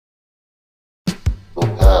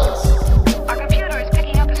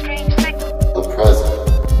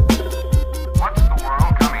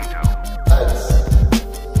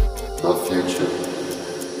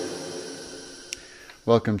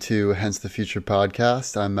Welcome to Hence the Future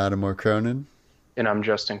podcast. I'm Mattimore Cronin, And I'm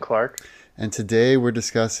Justin Clark. and today we're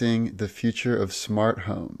discussing the future of smart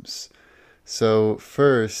homes. So,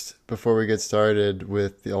 first, before we get started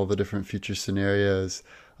with all the different future scenarios,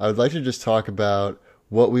 I would like to just talk about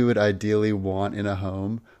what we would ideally want in a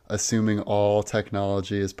home, assuming all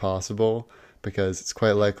technology is possible, because it's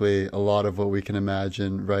quite likely a lot of what we can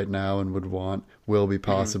imagine right now and would want will be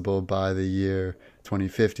hmm possible by the year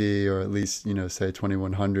 2050 or at least, say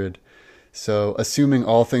 2100. So, assuming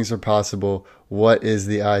all things are possible, what is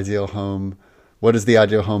the ideal home? What does the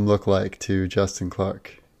ideal home look like to Justin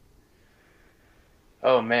Clark?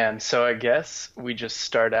 Oh man, so I guess we just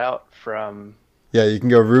start out from Yeah, you can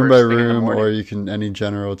go room by first thing in the room, or morning. you can any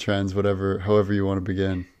general trends, whatever, however you want to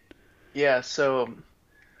begin. Yeah, so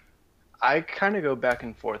I kind of go back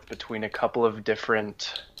and forth between a couple of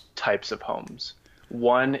different types of homes.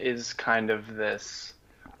 One is kind of this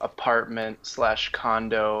apartment slash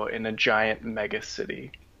condo in a giant mega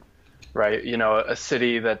city, right? You know, a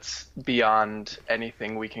city that's beyond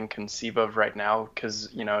anything we can conceive of right now because,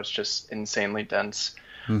 it's just insanely dense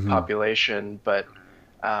Hmm. population. But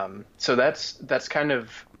so that's kind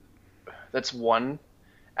of that's one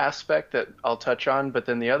aspect that I'll touch on. But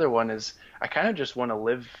then the other one is I kind of just want to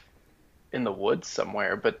live in the woods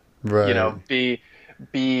somewhere, but Right.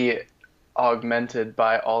 be augmented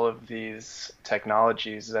by all of these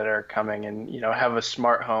technologies that are coming, and have a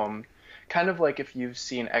smart home, kind of like if you've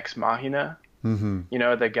seen Ex Machina. Hmm.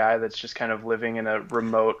 The guy that's just kind of living in a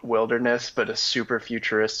remote wilderness, but a super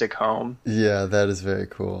futuristic home. Yeah, that is very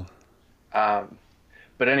cool. Um,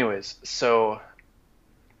 but anyways, so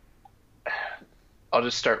I'll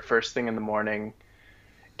just start first thing in the morning,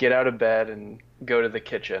 get out of bed and go to the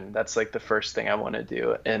kitchen. That's like the first thing I want to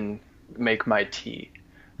do and make my tea.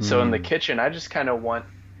 So in the Mm. kitchen, I just kind of want,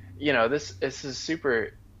 this is super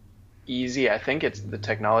easy. I think it's the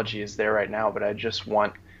technology is there right now, but I just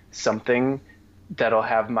want something that'll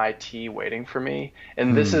have my tea waiting for me.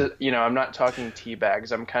 And this Mm. is, I'm not talking tea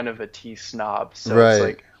bags. I'm kind of a tea snob, so it's Right.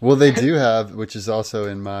 like, Well, they do have, which is also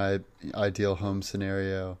in my ideal home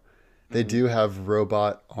scenario, they mhm, do have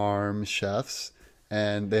robot arm chefs,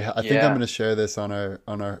 and I think I'm going yeah. to share this on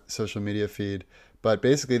our social media feed. But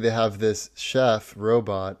basically, they have this chef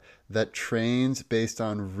robot that trains based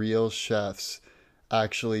on real chefs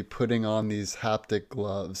actually putting on these haptic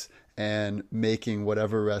gloves and making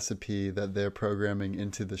whatever recipe that they're programming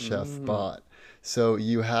into the chef Mm. bot. So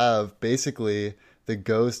you have basically the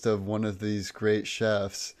ghost of one of these great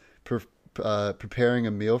chefs preparing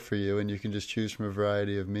a meal for you, and you can just choose from a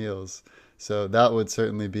variety of meals. So that would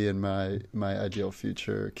certainly be in my ideal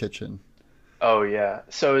future kitchen. Oh yeah.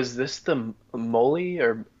 So is this the Molly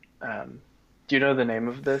or um, do you know the name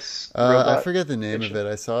of this I robot forget the name of kitchen? it.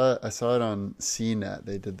 I saw it on CNET.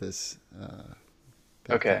 They did this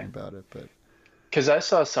big thing Okay. about it, but Because I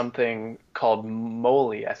saw something called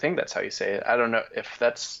Moly. I think that's how you say it. I don't know if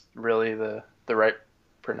that's really the right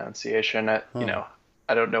pronunciation. huh?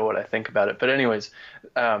 I don't know what I think about it. But anyways,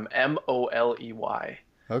 Moley.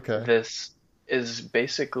 Okay. This is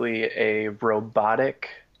basically a robotic,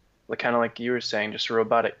 like kind of like you were saying, just a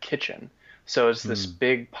robotic kitchen. So it's this Hmm.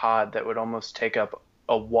 big pod that would almost take up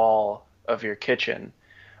a wall of your kitchen,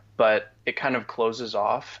 but it kind of closes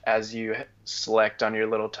off as you select on your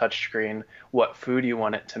little touch screen what food you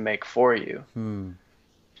want it to make for you. Hmm.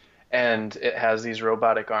 And it has these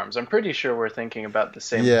robotic arms. I'm pretty sure we're thinking about the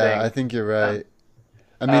same Yeah, I thing. think you're Um, right.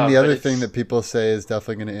 I mean, the but other thing it's that people say is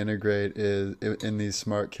definitely going to integrate is in these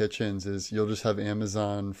smart kitchens is you'll just have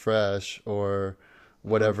Amazon Fresh or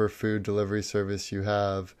mhm, whatever food delivery service you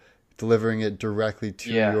have delivering it directly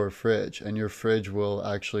to yeah. your fridge, and your fridge will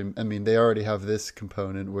actually, I mean, they already have this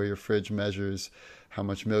component where your fridge measures how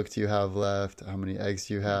much milk do you have left, how many eggs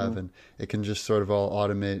do you have, hmm and it can just sort of all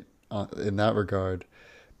automate in that regard.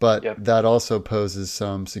 But Yep. that also poses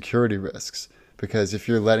some security risks because if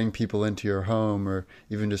you're letting people into your home or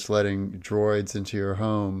even just letting droids into your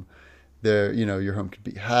home, your home could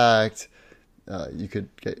be hacked. You could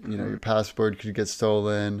get, hmm your password could get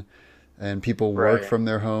stolen, and people work Right. from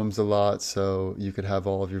their homes a lot, so you could have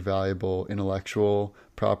all of your valuable intellectual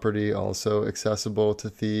property also accessible to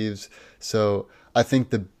thieves. So I think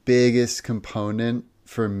the biggest component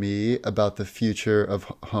for me about the future of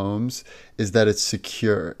homes is that it's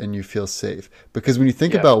secure and you feel safe. Because when you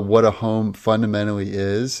think Yep. about what a home fundamentally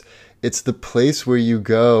is, it's the place where you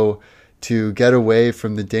go to get away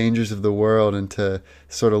from the dangers of the world and to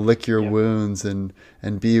sort of lick your Yep. wounds and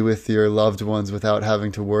be with your loved ones without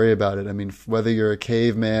having to worry about it. I mean, whether you're a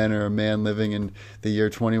caveman or a man living in the year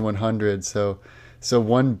 2100. So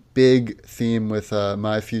one big theme with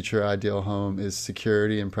my future ideal home is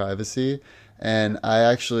security and privacy. And I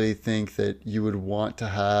actually think that you would want to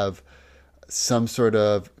have some sort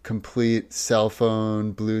of complete cell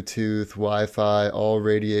phone, Bluetooth, Wi-Fi, all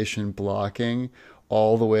radiation blocking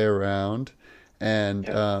all the way around. And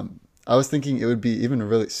Yeah. I was thinking it would be even a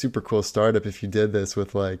really super cool startup if you did this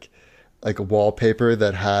with like a wallpaper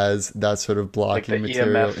that has that sort of Like blocking the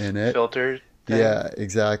material EMF in it. filter thing. Yeah,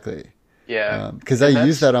 exactly. Yeah. Because I And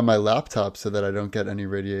use that's, that on my laptop so that I don't get any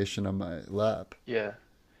radiation on my lap. yeah.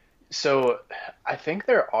 So I think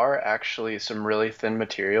there are actually some really thin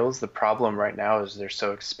materials. The problem right now is they're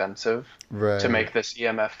so expensive to Right. make this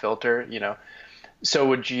EMF filter, you know. So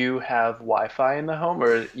would you have Wi-Fi in the home,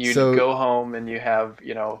 or you'd So, go home and you have,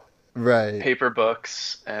 right. paper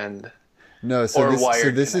books and No, or so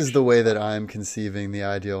wired this is the connections way though? that I'm conceiving the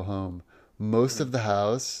ideal home. Most Mhm. of the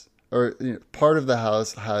house, or part of the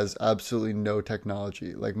house, has absolutely no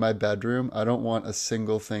technology. Like my bedroom, I don't want a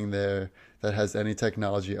single thing there that has any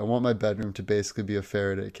technology. I want my bedroom to basically be a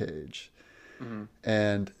Faraday cage. Mhm.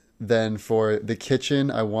 And then for the kitchen,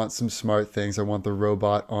 I want some smart things. I want the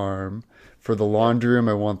robot arm. For the Yeah. laundry room,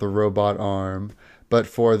 I want the robot arm. But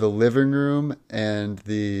for the living room and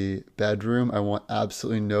the bedroom, I want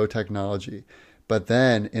absolutely no technology. But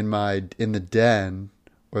then in the den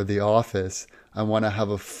or the office, I want to have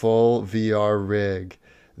a full VR rig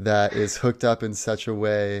that is hooked up in such a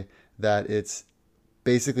way that it's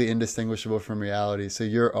basically indistinguishable from reality. So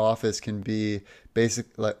your office can be basic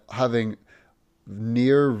like having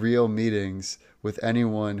near real meetings with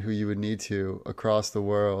anyone who you would need to across the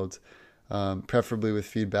world, preferably with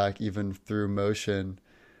feedback even through motion.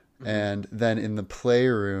 Mhm. And then in the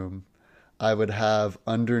playroom, I would have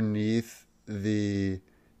underneath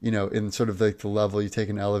in sort of like the level you take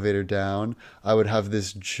an elevator down, I would have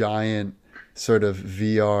this giant sort of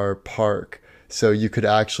VR park. So you could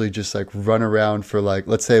actually just like run around for like,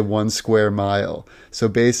 let's say 1 square mile. So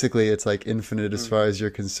basically it's like infinite as Mm. far as you're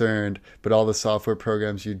concerned, but all the software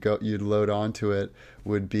programs you'd load onto it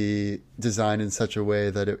would be designed in such a way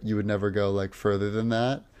that you would never go like further than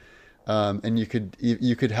that. And you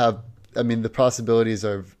could have, I mean, the possibilities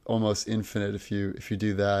are almost infinite if you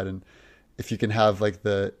do that. And if you can have like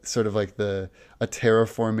the sort of like the a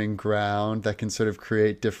terraforming ground that can sort of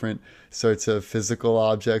create different sorts of physical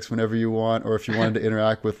objects whenever you want, or if you wanted to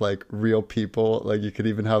interact with like real people, like you could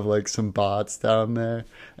even have like some bots down there.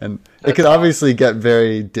 And it That's could awesome. obviously get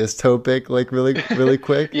very dystopic like really really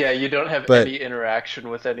quick, Yeah, you don't have any but interaction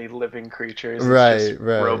with any living creatures. It's just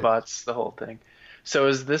right. robots, the whole thing. So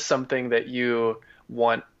is this something that you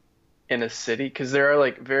want in a city? Because there are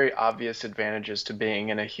like very obvious advantages to being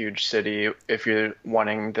in a huge city if you're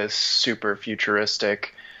wanting this super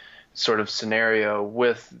futuristic sort of scenario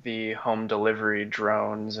with the home delivery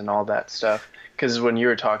drones and all that stuff. Because when you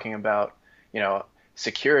were talking about,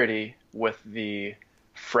 security with the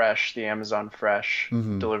Amazon Fresh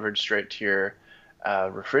Hmm. delivered straight to your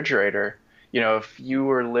refrigerator, if you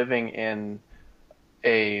were living in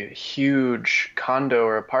a huge condo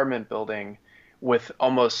or apartment building with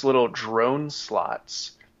almost little drone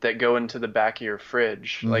slots that go into the back of your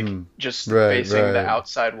fridge, like Hmm. just facing the Right.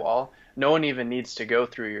 outside wall. No one even needs to go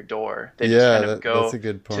through your door. They just Yeah, kind of that's go a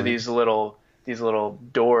good to point. these little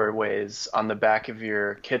doorways on the back of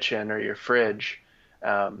your kitchen or your fridge.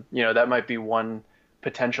 That might be one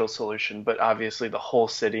potential solution, but obviously the whole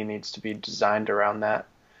city needs to be designed around that.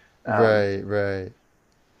 Um, Right.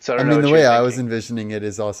 so I I don't know mean, the what you're way I was thinking. envisioning it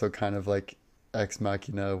is also kind of like Ex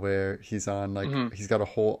Machina, where Hmm. he's got a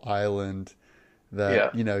whole island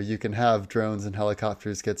that, Yeah. you can have drones and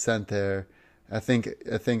helicopters get sent there. I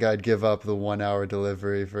think I'd give up the 1 hour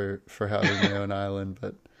delivery for having my own island,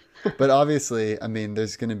 but obviously, I mean,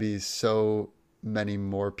 there's going to be so many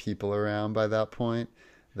more people around by that point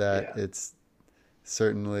that Yeah. it's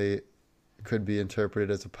certainly could be interpreted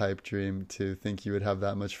as a pipe dream to think you would have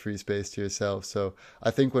that much free space to yourself. So I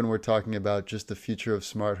think when we're talking about just the future of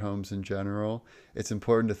smart homes in general, it's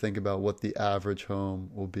important to think about what the average home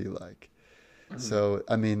will be like. Mhm. So,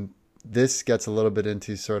 I mean, this gets a little bit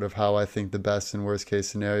into sort of how I think the best and worst case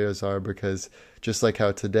scenarios are, because just like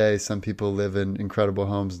how today some people live in incredible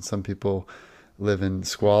homes and some people live in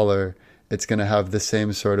squalor, it's going to have the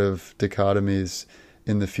same sort of dichotomies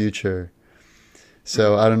in the future.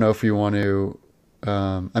 So Mhm. I don't know if we want to.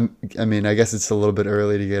 I mean, I guess it's a little bit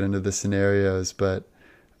early to get into the scenarios, but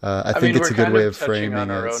I I think mean, it's we're a good kind way of of touching framing on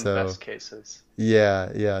our it. own So best cases.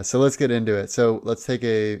 yeah. So let's get into it. So let's take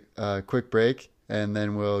a quick break, and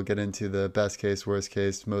then we'll get into the best case, worst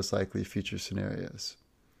case, most likely future scenarios.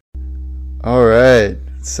 All right.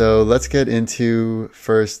 So let's get into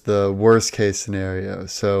first the worst case scenario.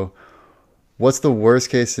 So what's the worst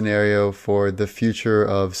case scenario for the future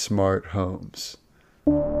of smart homes?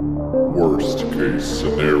 Worst case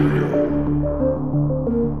scenario.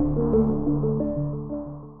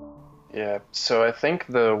 Yeah, so I think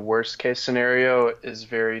the worst case scenario is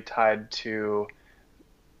very tied to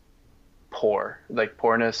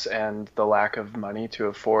poorness and the lack of money to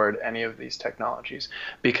afford any of these technologies.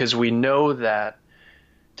 Because we know that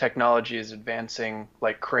technology is advancing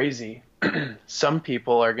like crazy. Some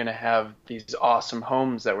people are going to have these awesome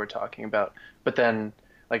homes that we're talking about, but then,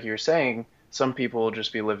 like you were saying, some people will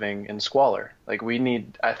just be living in squalor. Like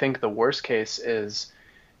I think the worst case is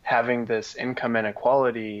having this income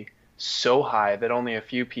inequality so high that only a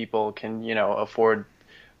few people can, afford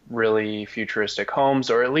really futuristic homes,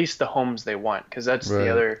 or at least the homes they want. Because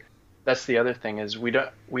Right. that's the other thing is we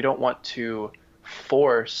don't want to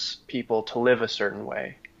force people to live a certain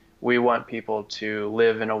way. We want people to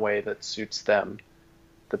live in a way that suits them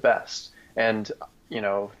the best. And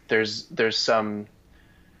there's some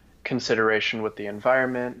consideration with the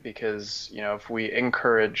environment because if we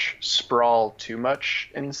encourage sprawl too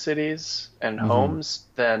much in cities and Hmm. homes,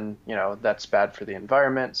 then that's bad for the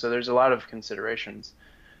environment. So there's a lot of considerations.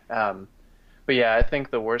 um, but yeah, I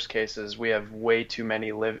think the worst case is we have way too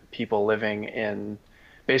many people living in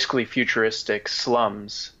basically futuristic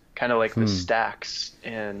slums, kind of like the Hmm. stacks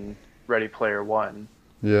in Ready Player One.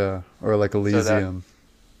 Yeah. Or like So that, Elysium.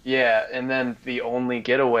 yeah, and then the only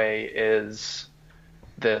getaway is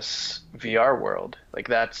this VR world. Like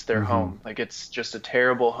that's their Hmm. home. Like it's just a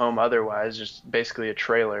terrible home otherwise, just basically a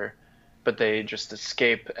trailer, but they just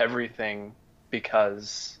escape everything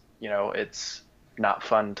because, it's not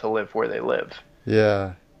fun to live where they live.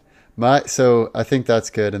 Yeah. So I think that's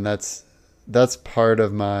good, and that's part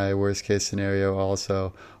of my worst case scenario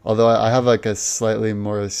also. Although I have like a slightly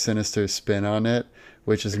more sinister spin on it,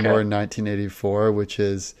 which is more Okay. 1984, which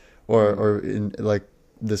is Mm, or in like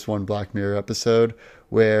this one Black Mirror episode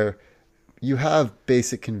where you have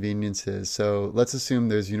basic conveniences. So let's assume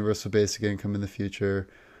there's universal basic income in the future.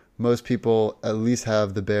 Most people at least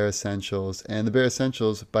have the bare essentials, and the bare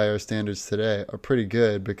essentials, by our standards today, are pretty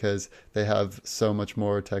good because they have so much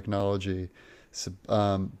more technology. So,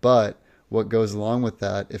 but what goes along with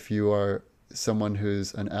that, if you are someone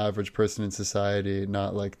who's an average person in society,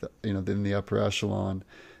 not like in the upper echelon,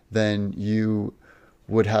 then you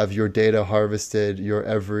would have your data harvested, your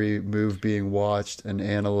every move being watched and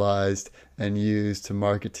analyzed and used to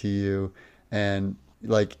market to you. And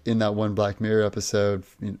like in that one Black Mirror episode,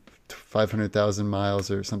 500,000 miles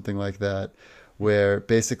or something like that, where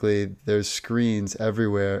basically there's screens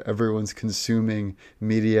everywhere, everyone's consuming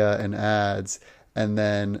media and ads, and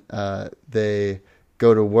then they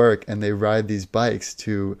go to work and they ride these bikes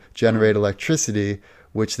to generate mm. electricity,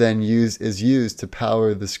 which then is used to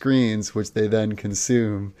power the screens, which they then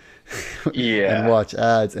consume and Yeah. watch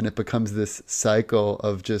ads, and it becomes this cycle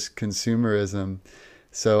of just consumerism.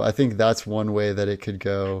 So I think that's one way that it could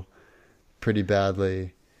go pretty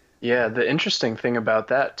badly. Yeah, the interesting thing about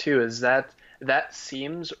that too is that that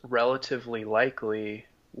seems relatively likely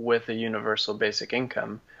with a universal basic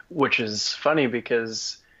income, which is funny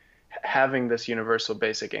because having this universal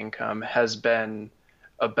basic income has been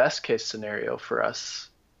a best case scenario for us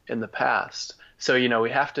in the past. So, we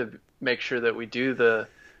have to make sure that we do the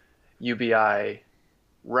UBI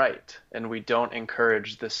right and we don't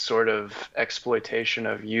encourage this sort of exploitation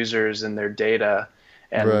of users and their data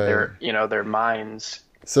and Right. their minds.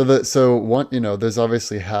 So one, there's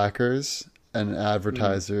obviously hackers and Mm,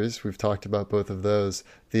 advertisers. We've talked about both of those.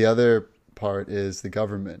 The other part is the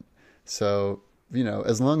government. So,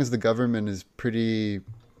 as long as the government is pretty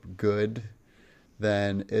good,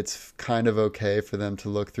 then it's kind of okay for them to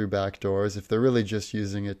look through back doors. If they're really just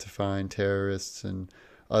using it to find terrorists and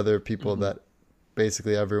other people mhm. that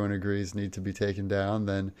basically everyone agrees need to be taken down,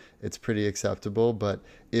 then it's pretty acceptable. But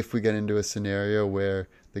if we get into a scenario where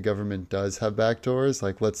the government does have backdoors,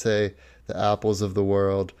 like let's say the Apples of the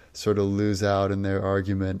world sort of lose out in their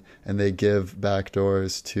argument and they give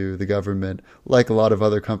backdoors to the government, like a lot of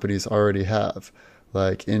other companies already have.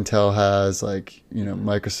 Like Intel has, like,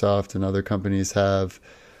 Microsoft and other companies have.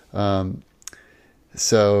 Um,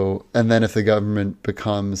 and then if the government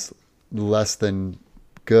becomes less than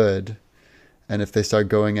good, and if they start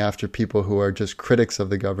going after people who are just critics of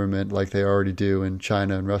the government, like they already do in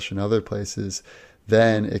China and Russia and other places,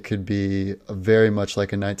 then Mhm. it could be very much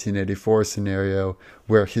like a 1984 scenario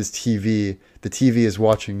where the TV is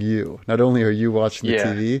watching you. Not only are you watching the Yeah.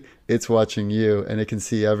 TV, it's watching you and it can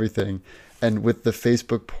see everything. And with the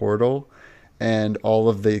Facebook portal and all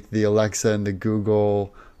of the Alexa and the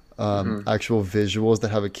Google Hmm. actual visuals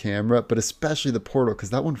that have a camera, but especially the portal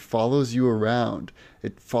because that one follows you around.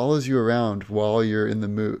 It follows you around while you're in the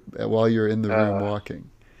room Uh, walking.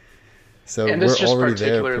 So And it's we're just already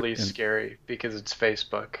there. particularly scary because it's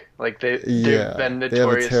Facebook. Like they've Yeah, been they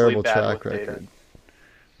have a notoriously terrible bad track with data. record.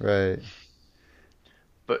 Right.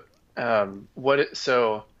 But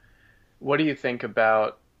so what do you think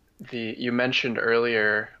about you mentioned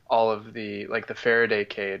earlier all of the like the Faraday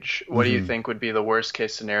cage. What do you Hmm. think would be the worst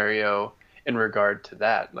case scenario in regard to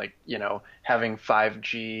that? Like, having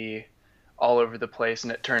 5G all over the place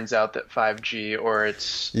and it turns out that 5G or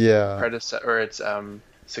its Yeah. predecessor or its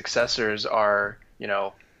successors are,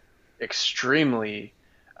 extremely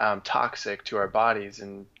toxic to our bodies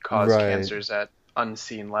and cause Right. cancers at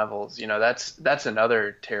unseen levels. That's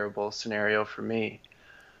another terrible scenario for me.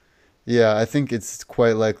 Yeah, I think it's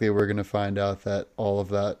quite likely we're going to find out that all of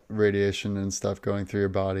that radiation and stuff going through your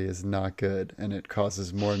body is not good and it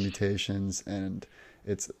causes more mutations and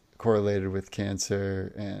it's correlated with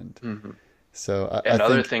cancer. And Hmm. so I And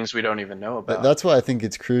other think things we don't even know about. that's why I think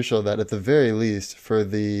it's crucial that at the very least, for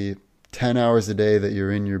the 10 hours a day that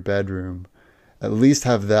you're in your bedroom, at least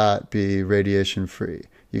have that be radiation free.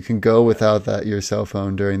 You can go Yeah. without that your cell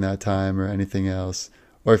phone during that time or anything else.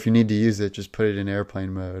 Or if you need to use it, just put it in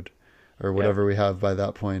airplane mode or Yep. whatever we have by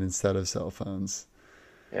that point instead of cell phones.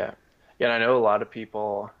 Yeah. Yeah, and I know a lot of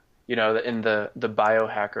people, in the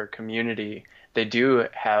biohacker community, they do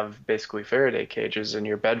have basically Faraday cages in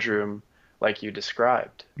your bedroom like you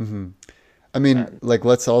described. Hmm. I mean, And like,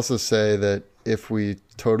 let's also say that if we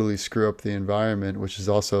totally screw up the environment, which is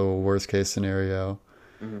also a worst case scenario,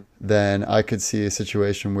 mhm, then I could see a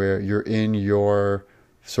situation where you're in your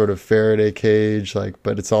sort of Faraday cage, like,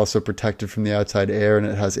 but it's also protected from the outside air and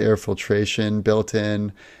it has air filtration built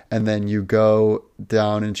in. And then you go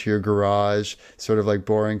down into your garage, sort of like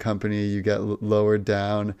Boring Company, you get lowered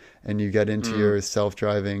down and you get into mm, your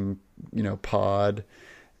self-driving, pod,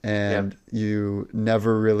 yep. and you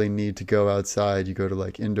never really need to go outside. You go to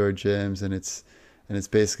like indoor gyms and it's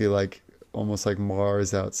basically like almost like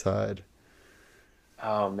Mars outside.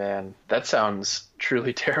 Oh man, that sounds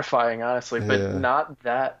truly terrifying, honestly, but Yeah. not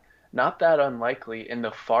that unlikely in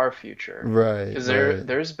the far future. Right, Because right.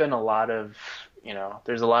 there's been a lot of,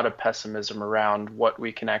 there's a lot of pessimism around what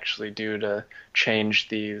we can actually do to change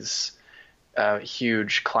these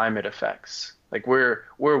huge climate effects. Like we're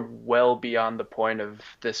well beyond the point of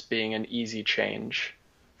this being an easy change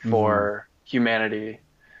Hmm. for humanity,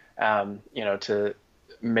 to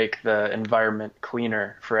make the environment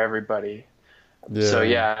cleaner for everybody. So Yeah.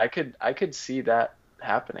 yeah, I could see that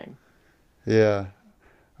happening. Yeah.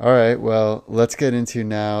 All right. Well, let's get into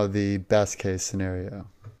now the best case scenario.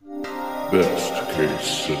 Best case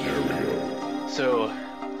scenario. So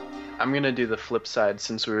I'm gonna do the flip side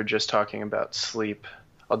since we were just talking about sleep.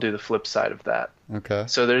 I'll do the flip side of that. Okay.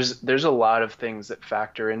 So there's a lot of things that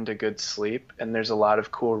factor into good sleep, and there's a lot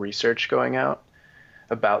of cool research going out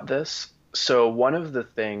about this. So one of the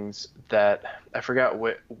things that I forgot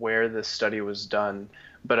where this study was done,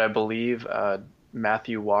 but I believe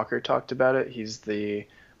Matthew Walker talked about it. He's the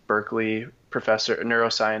Berkeley professor,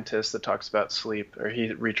 neuroscientist that talks about sleep, or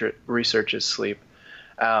he researches sleep.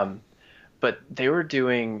 Um, but they were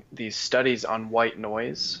doing these studies on white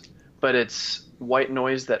noise, but it's white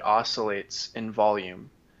noise that oscillates in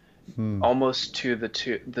volume, Hmm. almost to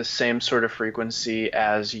the same sort of frequency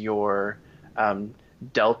as your um,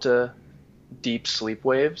 delta deep sleep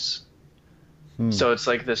waves. Hmm. So it's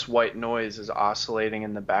like this white noise is oscillating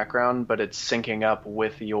in the background, but it's syncing up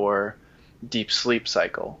with your deep sleep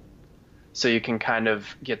cycle. So you can kind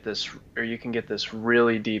of get this, or you can get this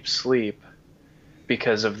really deep sleep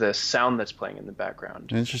because of this sound that's playing in the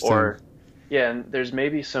background. Interesting. Or yeah, and there's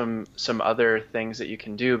maybe some other things that you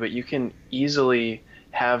can do, but you can easily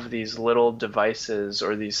have these little devices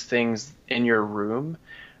or these things in your room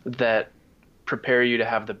that prepare you to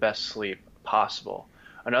have the best sleep possible.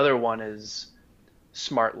 Another one is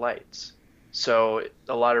smart lights. So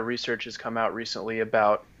a lot of research has come out recently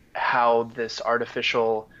about how this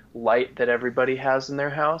artificial light that everybody has in their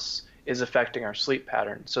house is affecting our sleep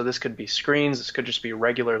pattern. So this could be screens, this could just be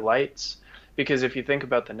regular lights. Because if you think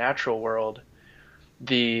about the natural world,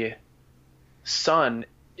 the sun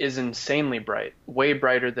is insanely bright, way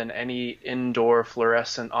brighter than any indoor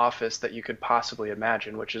fluorescent office that you could possibly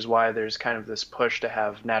imagine, which is why there's kind of this push to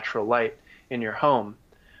have natural light in your home.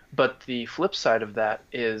 But the flip side of that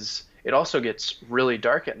is it also gets really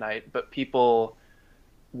dark at night, but people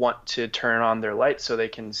want to turn on their lights so they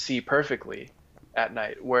can see perfectly at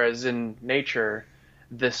night. Whereas in nature,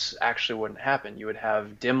 this actually wouldn't happen. You would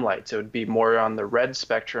have dim lights. It would be more on the red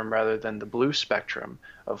spectrum rather than the blue spectrum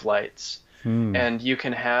of lights. Hmm. And you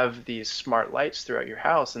can have these smart lights throughout your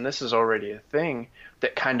house, and this is already a thing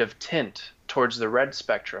that kind of tint towards the red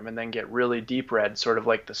spectrum and then get really deep red, sort of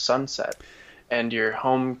like the sunset. and your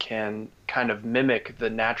home can kind of mimic the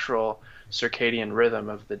natural circadian rhythm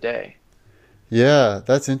of the day. Yeah,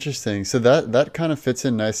 that's interesting. So that kind of fits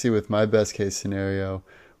in nicely with my best case scenario,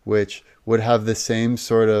 which would have the same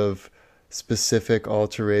sort of specific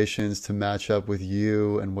alterations to match up with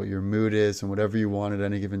you and what your mood is and whatever you want at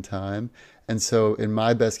any given time. And so in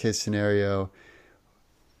my best case scenario,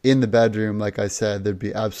 in the bedroom, like I said, there'd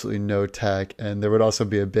be absolutely no tech, and there would also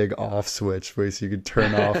be a big off switch where so you could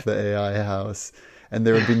turn off the AI house, and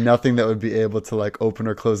there would be nothing that would be able to like open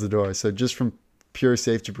or close the door. So just from pure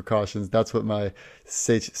safety precautions, that's what my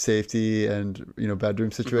safety and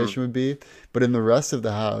bedroom Hmm. situation would be. But in the rest of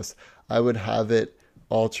the house, I would have it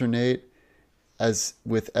alternate as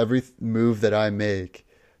with every move that I make.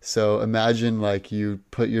 So imagine like you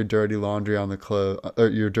put your dirty laundry on the or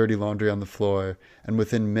your dirty laundry on the floor, and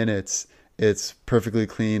within minutes it's perfectly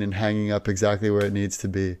clean and hanging up exactly where it needs to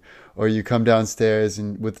be. Or you come downstairs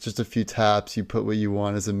and with just a few taps you put what you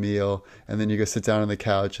want as a meal, and then you go sit down on the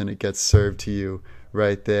couch and it gets served to you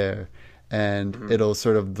right there. And Hmm. it'll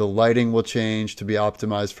sort of, the lighting will change to be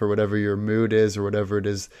optimized for whatever your mood is or whatever it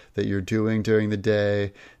is that you're doing during the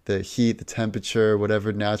day, the heat, the temperature,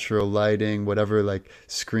 whatever natural lighting, whatever like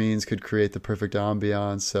screens could create the perfect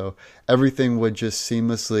ambiance. So everything would just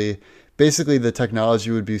seamlessly, basically the technology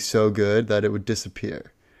would be so good that it would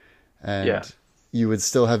disappear. Yeah. And you would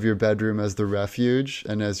still have your bedroom as the refuge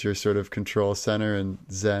and as your sort of control center and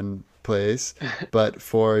zen place. But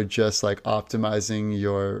for just like optimizing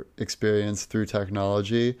your experience through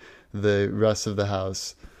technology, the rest of the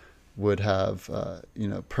house would have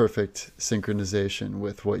perfect synchronization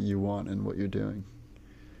with what you want and what you're doing.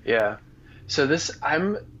 Yeah. So this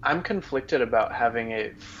I'm conflicted about having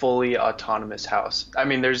a fully autonomous house. I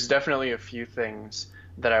mean, there's definitely a few things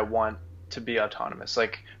that I want to be autonomous.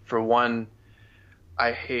 Like for one,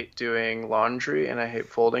 I hate doing laundry and I hate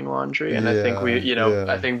folding laundry, and I think Yeah,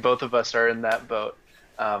 I yeah. think both of us are in that boat.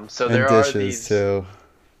 So And there are dishes these. too.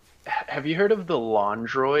 Have you heard of the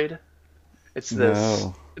Laundroid? It's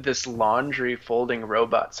No. this laundry folding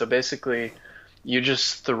robot. So basically, you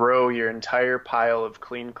just throw your entire pile of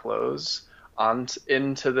clean clothes on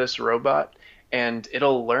into this robot, and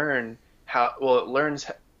it'll learn it learns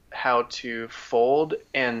how to fold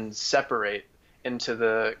and separate into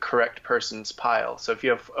the correct person's pile. So if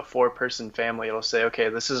you have a four-person family, it'll say, okay,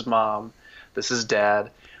 this is mom, this is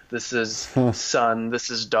dad, this is son, this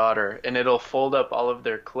is daughter, and it'll fold up all of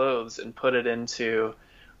their clothes and put it into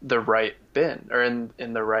the right bin or in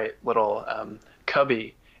the right little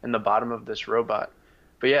cubby in the bottom of this robot.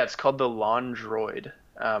 But yeah, it's called the Laundroid.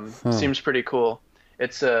 Huh. Seems pretty cool.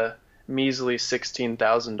 It's a measly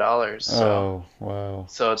 $16,000, Oh, wow.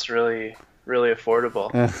 so it's really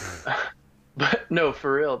affordable. But no,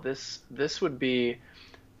 for real, this would be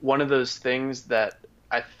one of those things that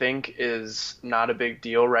I think is not a big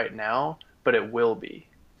deal right now, but it will be.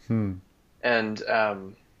 Hmm. And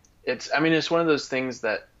I mean, it's one of those things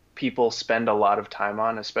that people spend a lot of time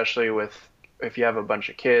on, especially with if you have a bunch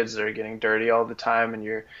of kids that are getting dirty all the time and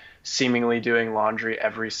you're seemingly doing laundry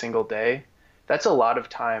every single day. That's a lot of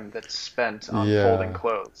time that's spent on folding Yeah,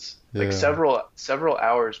 clothes. Like yeah. several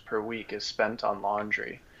hours per week is spent on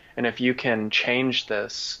laundry. And if you can change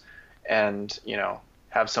this and,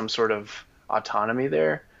 have some sort of autonomy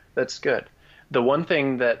there, that's good. The one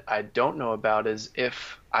thing that I don't know about is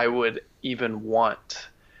if I would even want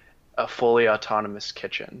a fully autonomous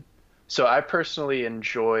kitchen. So I personally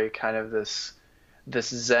enjoy kind of this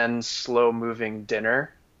zen slow moving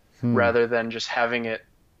dinner Hmm. rather than just having it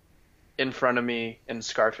in front of me and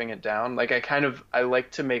scarfing it down. Like I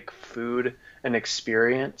like to make food an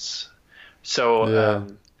experience. So Yeah.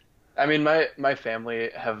 I mean my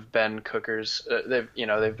family have been cookers.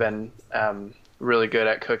 They've been really good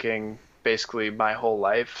at cooking basically my whole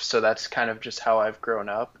life. So that's kind of just how I've grown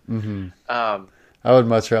up. Hmm. Um, I would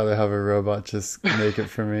much rather have a robot just make it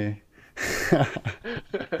for me.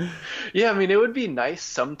 Yeah, I mean, it would be nice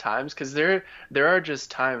sometimes because there are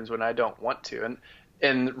just times when I don't want to,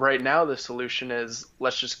 and right now the solution is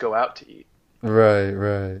let's just go out to eat. Right,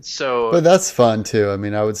 right. So But that's fun too. I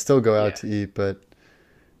mean, I would still go out yeah, to eat, but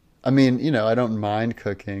I mean, I don't mind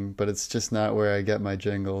cooking, but it's just not where I get my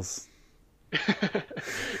jingles.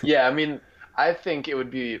 yeah, I mean, I think it would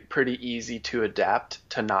be pretty easy to adapt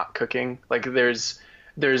to not cooking. Like there's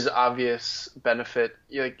obvious benefit.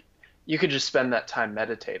 Like you could just spend that time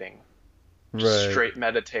meditating, just Right. straight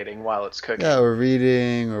meditating while it's Yeah, cooking. or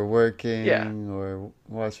reading or Yeah. working or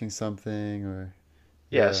watching something or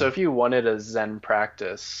Yeah, so yeah. if you wanted a Zen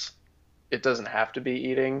practice, it doesn't have to be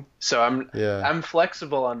eating. So I'm Yeah. I'm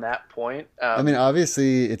flexible on that point. I mean,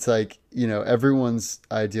 obviously, it's like, everyone's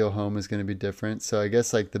ideal home is going to be different. So I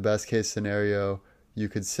guess like the best case scenario you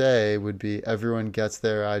could say would be everyone gets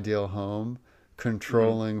their ideal home,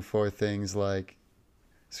 Mhm. controlling for things like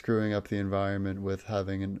screwing up the environment with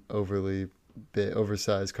having an overly big,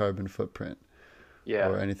 oversized carbon footprint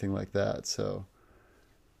Yeah. or anything like that. So,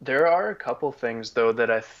 There are a couple things though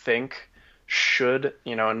that I think should,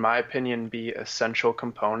 in my opinion, be essential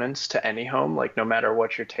components to any home, like no matter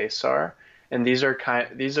what your tastes are. And these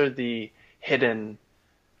are the hidden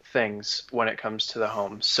things when it comes to the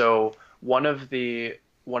home. So one of the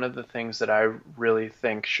things that I really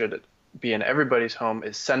think should be in everybody's home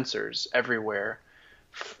is sensors everywhere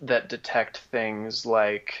that detect things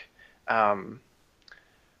like um,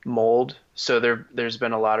 mold. So there's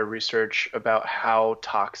been a lot of research about how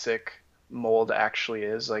toxic mold actually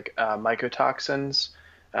is, like mycotoxins.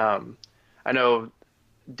 Um, I know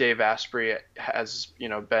Dave Asprey has,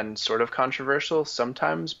 been sort of controversial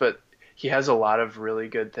sometimes, but he has a lot of really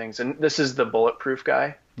good things. And this is the Bulletproof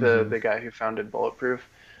guy, the hmm the guy who founded Bulletproof,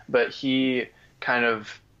 but he kind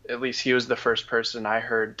of, at least he was the first person I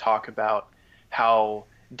heard talk about how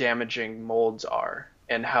damaging molds are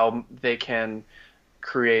and how they can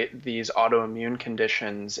create these autoimmune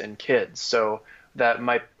conditions in kids. So that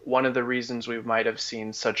might one of the reasons we might have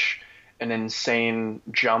seen such an insane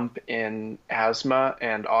jump in asthma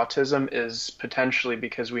and autism is potentially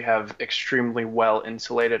because we have extremely well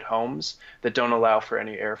insulated homes that don't allow for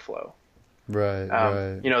any airflow. right,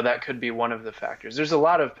 right. That could be one of the factors. There's a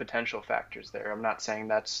lot of potential factors there. I'm not saying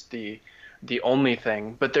that's the only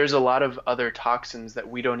thing, but there's a lot of other toxins that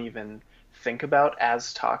we don't even think about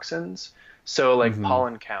as toxins. So like hmm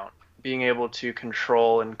pollen count, being able to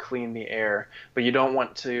control and clean the air, but you don't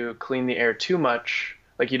want to clean the air too much.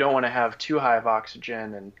 Like you don't want to have too high of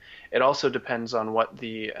oxygen, and it also depends on what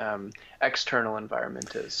the external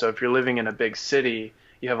environment is. So if you're living in a big city,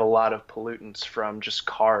 you have a lot of pollutants from just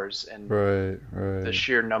cars and Right, the right.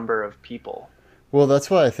 sheer number of people. Well, that's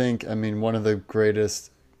why I think, I mean, one of the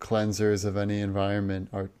greatest cleansers of any environment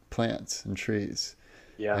are plants and trees.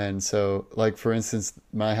 Yeah. And so, like, for instance,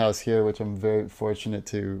 my house here, which I'm very fortunate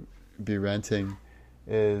to be renting,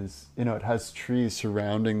 is, it has trees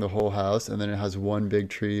surrounding the whole house, and then it has one big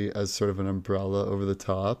tree as sort of an umbrella over the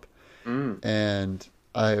top. Mm, And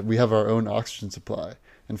we have our own oxygen supply.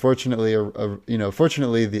 And fortunately,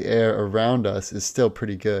 the air around us is still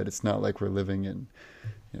pretty good. It's not like we're living in,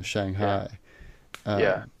 yeah. Shanghai.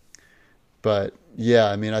 Yeah. Um, but yeah,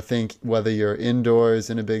 I mean, I think whether you're indoors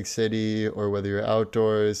in a big city or whether you're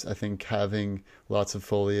outdoors, I think having lots of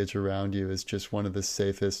foliage around you is just one of the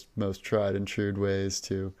safest, most tried and true ways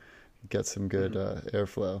to get some good Mhm.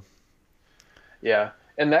 airflow. Yeah.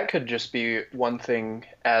 And that could just be one thing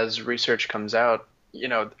as research comes out.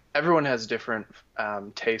 Everyone has different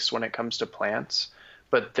tastes when it comes to plants,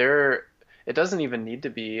 but it doesn't even need to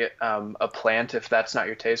be a plant if that's not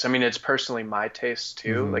your taste. I mean, it's personally my taste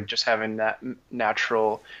too, hmm like just having that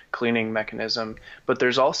natural cleaning mechanism. But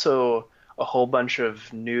there's also a whole bunch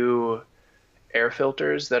of new air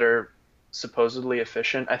filters that are supposedly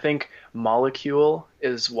efficient. I think Molecule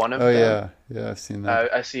is one Oh of them. yeah, yeah, I've seen that.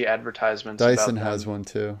 I see advertisements Dyson about has them. one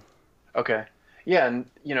too. Okay. Yeah, and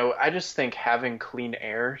I just think having clean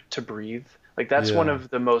air to breathe, like that's one Yeah, of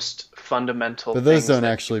the most fundamental but those things don't that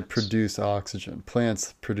actually humans, produce oxygen.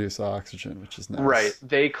 Plants produce oxygen, which is right, nice.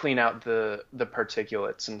 they clean out the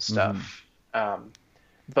particulates and hmm stuff. Um,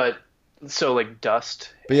 but so like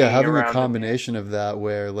dust But yeah, hanging having a around in the combination of that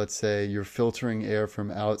where, let's say, you're filtering air from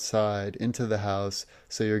outside into the house,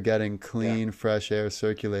 so you're getting yeah. clean, fresh air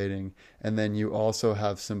circulating, and then you also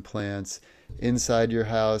have some plants inside your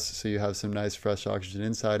house, so you have some nice, fresh oxygen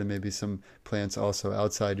inside, and maybe some plants also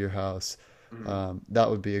outside your house. Mhm. That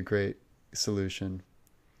would be a great solution.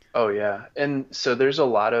 Oh yeah. And so there's a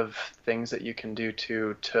lot of things that you can do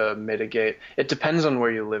to mitigate. It depends on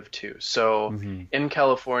where you live too. So hmm in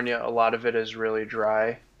California, a lot of it is really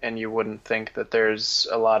dry, and you wouldn't think that there's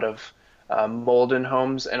a lot of mold in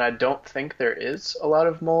homes. And I don't think there is a lot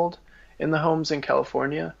of mold in the homes in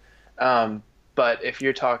California. Um, but if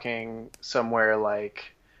you're talking somewhere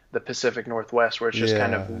like the Pacific Northwest, where it's just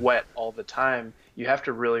kind of Yeah, wet all the time, you have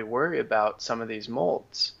to really worry about some of these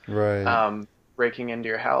molds right. um, breaking into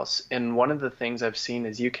your house. And one of the things I've seen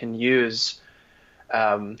is you can use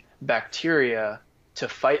bacteria to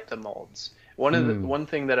fight the molds. Hmm, One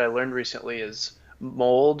thing that I learned recently is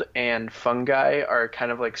mold and fungi are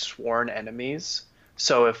kind of like sworn enemies.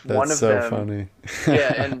 So if one that's of so them, funny.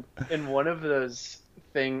 yeah, and one of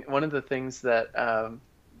the things that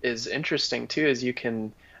is interesting too is you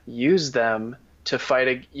can use them to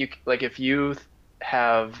fight like if you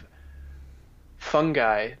have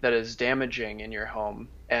fungi that is damaging in your home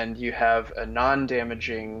and you have a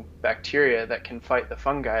non-damaging bacteria that can fight the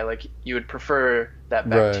fungi, like you would prefer that Right,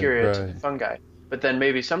 bacteria to the right. fungi. But then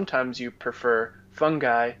maybe sometimes you prefer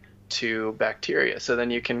fungi to bacteria. So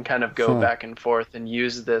then you can kind of go Huh. back and forth and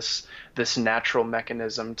use this natural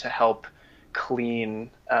mechanism to help clean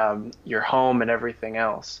your home and everything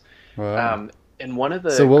else. Wow. Um, and one of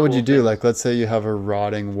So the what would you cool do? things, Like, let's say you have a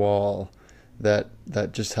rotting wall that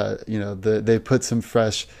just had, they put some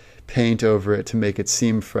fresh paint over it to make it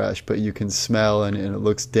seem fresh, but you can smell and it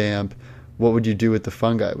looks damp. What would you do with the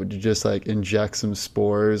fungi? Would you just like inject some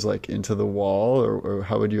spores like into the wall, or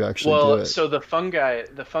how would you actually do well, it? so the fungi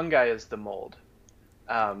is the mold.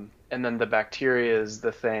 And then the bacteria is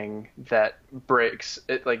the thing that breaks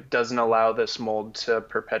it, like doesn't allow this mold to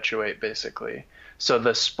perpetuate basically. So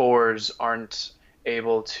the spores aren't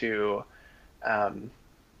able to um,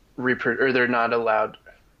 reproduce, or they're not allowed.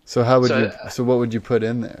 So how would So you, so what would you put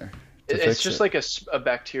in there to it's fix just it? like a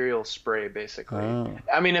bacterial spray basically. Oh,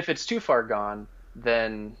 I mean, if it's too far gone,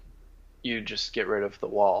 then you just get rid of the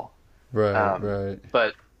wall. right, Um, right.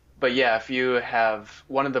 but but yeah, if you have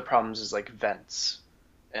one of the problems is like vents,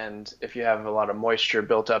 and if you have a lot of moisture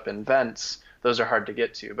built up in vents, those are hard to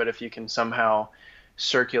get to. But if you can somehow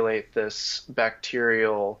circulate this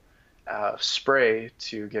bacterial spray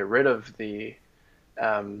to get rid of the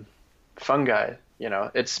um, fungi,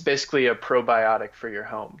 it's basically a probiotic for your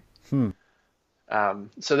home. Hmm.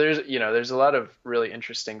 So there's a lot of really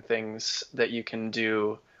interesting things that you can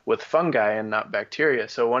do with fungi and not bacteria.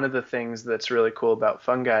 So one of the things that's really cool about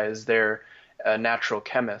fungi is they're a natural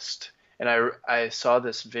chemist. And I saw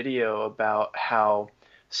this video about how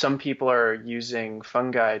some people are using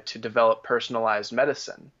fungi to develop personalized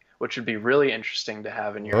medicine, which would be really interesting to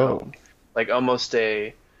have in your Whoa. home. Like almost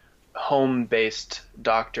a home-based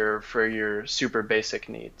doctor for your super basic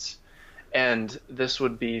needs. And this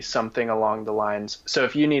would be something along the lines. So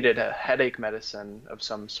if you needed a headache medicine of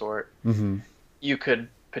some sort, Mm-hmm. you could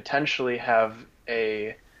potentially have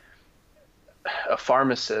a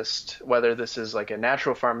pharmacist, whether this is like a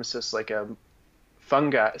natural pharmacist, like a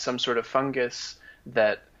fungi, some sort of fungus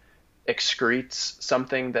that excretes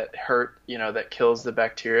something that that kills the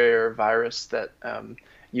bacteria or virus that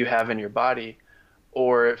you have in your body,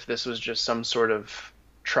 or if this was just some sort of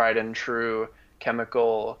tried and true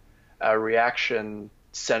chemical reaction,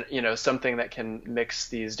 something that can mix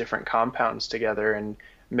these different compounds together and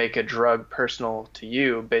make a drug personal to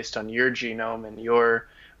you based on your genome and your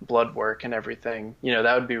blood work and everything.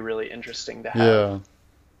 That would be really interesting to have. Yeah.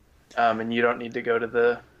 And you don't need to go to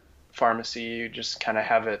the pharmacy. You just kind of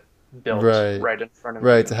have it built Right. right in front of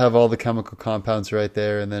Right, to you. have all the chemical compounds right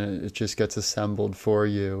there, and then it just gets assembled for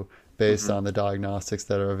you based Hmm. on the diagnostics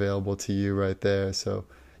that are available to you right there. So,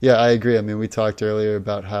 yeah, I agree. I mean, we talked earlier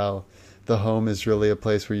about how the home is really a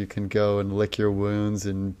place where you can go and lick your wounds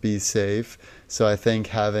and be safe. So I think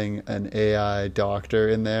having an AI doctor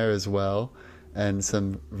in there as well and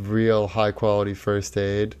some real high quality first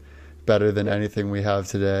aid, better than Yeah. anything we have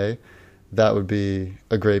today, that would be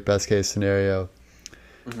a great best case scenario.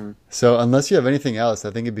 Hmm. So, unless you have anything else,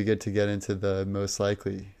 I think it'd be good to get into the most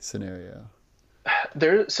likely scenario.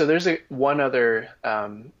 There's one other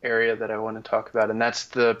area that I want to talk about, and that's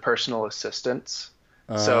the personal assistants.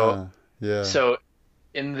 So Ah, yeah. so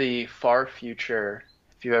in the far future,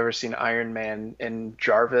 if you've ever seen Iron Man and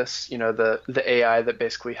Jarvis, the AI that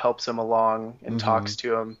basically helps him along and Hmm. talks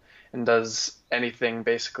to him and does anything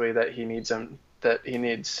basically that he needs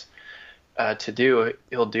to do,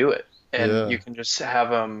 he'll do it. And Yeah. you can just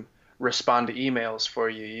have him respond to emails for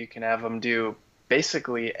you. You can have him do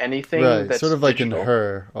basically anything Right. Sort that's of like in digital.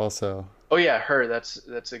 Her, also. Oh yeah, her.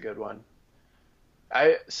 That's a good one.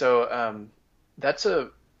 That's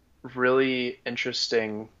a really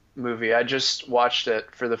interesting movie. I just watched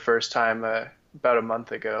it for the first time about a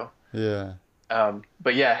month ago. Yeah.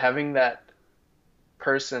 But yeah, having that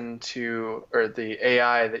person or the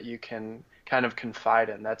AI that you can kind of confide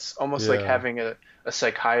in, that's almost like Yeah. having a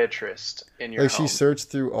psychiatrist in your Like she home. searched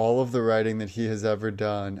through all of the writing that he has ever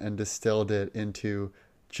done and distilled it into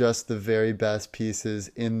just the very best pieces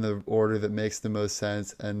in the order that makes the most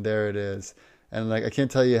sense, and there it is. And like I can't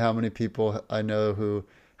tell you how many people I know who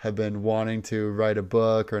have been wanting to write a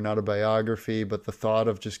book or not a biography, but the thought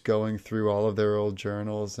of just going through all of their old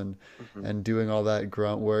journals Hmm. and doing all that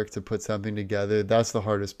grunt work to put something together, that's the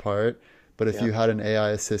hardest part. But if Yeah. you had an AI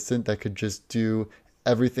assistant that could just do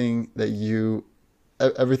everything that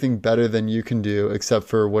everything better than you can do, except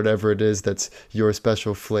for whatever it is that's your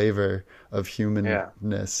special flavor of Yeah.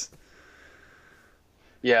 humanness.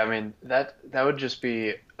 Yeah, I mean that would just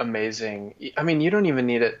be amazing. I mean, you don't even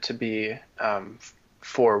need it to be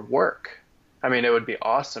for work. I mean, it would be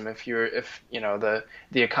awesome if you know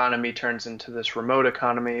the economy turns into this remote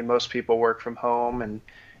economy. Most people work from home, and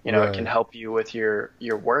you know it can Right. help you with your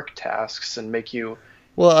work tasks and make you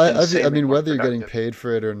Well, I insanely mean, more whether you're getting productive. paid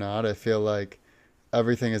for it or not, I feel like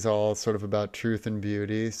everything is all sort of about truth and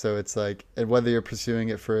beauty. So it's like, and whether you're pursuing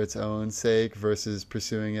it for its own sake versus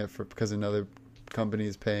pursuing it for because another company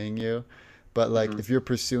is paying you. But like, Hmm. if you're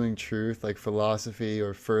pursuing truth, like philosophy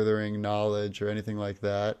or furthering knowledge or anything like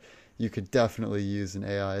that, you could definitely use an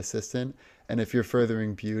AI assistant. And if you're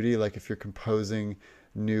furthering beauty, like if you're composing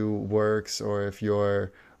new works or if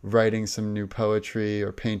you're writing some new poetry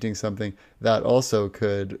or painting something, that also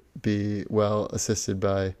could be well assisted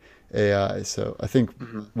by AI. So I think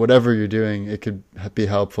Hmm. whatever you're doing, it could be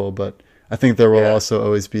helpful, but I think there will Yeah. also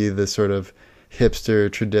always be this sort of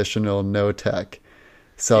hipster, traditional, no tech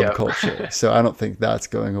Yep. subculture. So I don't think that's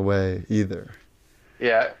going away either.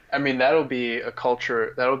 Yeah. I mean, that'll be a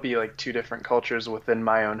culture. That'll be like two different cultures within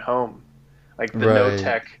my own home. Like the no Right.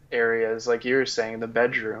 tech areas, like you were saying, the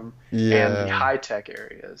bedroom, and the Yeah. high tech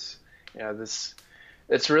areas. You know, this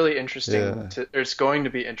it's really interesting Yeah. to, it's going to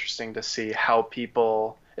be interesting to see how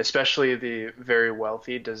people, especially the very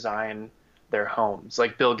wealthy, design their homes.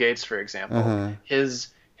 Like Bill Gates, for example, Uh-huh. his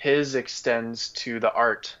extends to the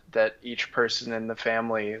art that each person in the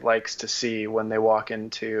family likes to see when they walk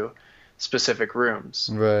into specific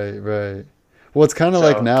rooms. Right, right. Well, it's kind of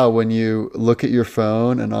like So, now when you look at your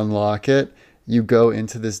phone and unlock it, you go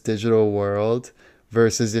into this digital world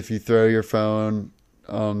versus if you throw your phone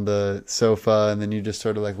on the sofa and then you just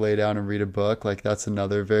sort of like lay down and read a book, like that's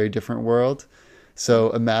another very different world.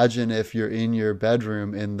 So imagine if you're in your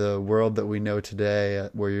bedroom in the world that we know today,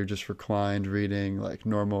 where you're just reclined reading like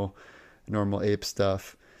normal ape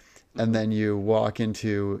stuff, and mhm, then you walk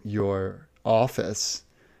into your office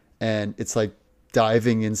and it's like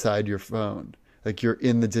diving inside your phone. Like you're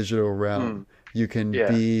in the digital realm. mm, You can yeah,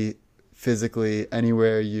 be physically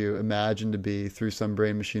anywhere you imagine to be through some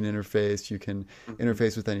brain machine interface. You can mhm,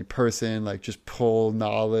 interface with any person, like just pull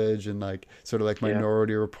knowledge and like sort of like yeah.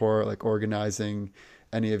 Minority Report, like organizing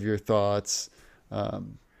any of your thoughts.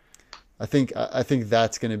 Um, I think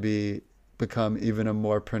that's going to be become even a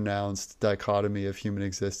more pronounced dichotomy of human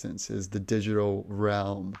existence is the digital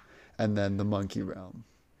realm and then the monkey realm.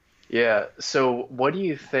 Yeah. So, what do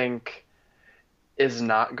you think is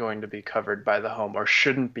not going to be covered by the home or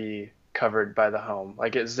shouldn't be covered by the home?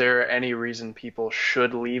 Like, is there any reason people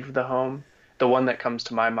should leave the home? The one that comes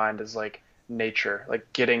to my mind is like nature,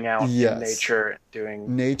 like getting out in Yes. nature and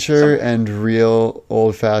doing Nature something. and real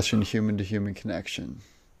old fashioned human to human connection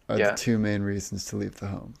are the Yeah. two main reasons to leave the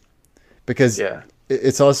home. Because Yeah.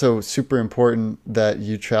 it's also super important that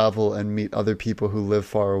you travel and meet other people who live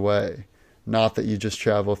far away, not that you just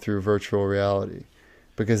travel through virtual reality,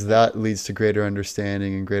 because that leads to greater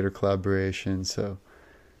understanding and greater collaboration. So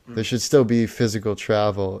there should still be physical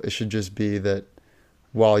travel. It should just be that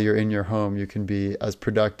while you're in your home, you can be as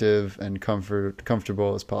productive and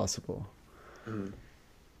comfortable as possible. Mhm.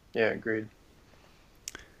 Yeah, agreed.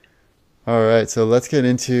 All right, so let's get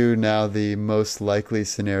into now the most likely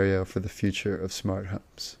scenario for the future of smart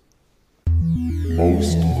homes.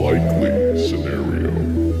 Most likely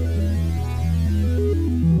scenario.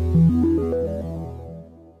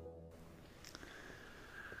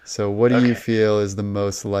 So, what do you Okay. feel is the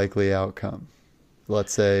most likely outcome?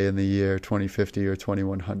 Let's say in the year 2050 or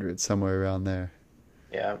 2100, somewhere around there.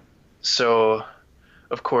 Yeah. So,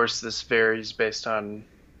 of course, this varies based on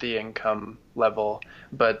the income level,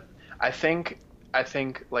 but I think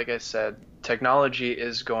like I said, technology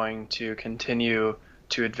is going to continue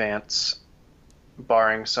to advance,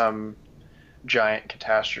 barring some giant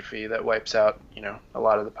catastrophe that wipes out, you know, a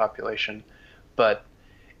lot of the population. But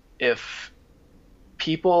if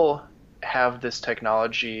people have this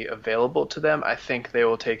technology available to them, I think they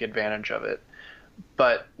will take advantage of it.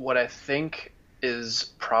 But what I think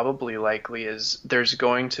is probably likely is there's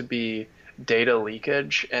going to be data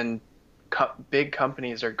leakage, and big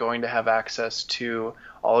companies are going to have access to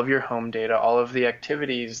all of your home data, all of the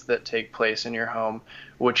activities that take place in your home,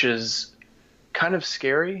 which is kind of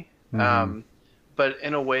scary. Hmm. Um, but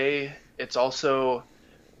in a way, it's also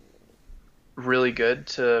really good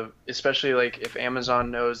to, especially like if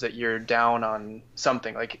Amazon knows that you're down on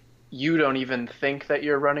something, like you don't even think that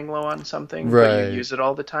you're running low on something, but you Right. use it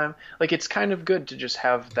all the time. Like it's kind of good to just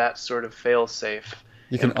have that sort of fail safe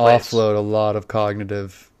You can in place. offload a lot of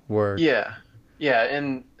cognitive work. Yeah. Yeah,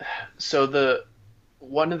 and so the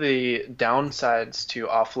one of the downsides to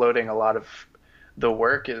offloading a lot of the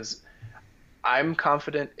work is I'm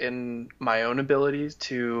confident in my own abilities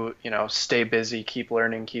to, stay busy, keep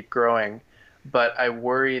learning, keep growing, but I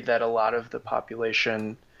worry that a lot of the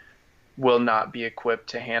population will not be equipped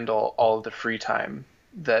to handle all of the free time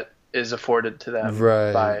that is afforded to them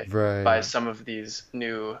Right, by right. some of these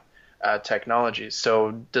new technologies.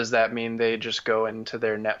 So does that mean they just go into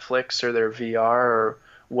their Netflix or their VR or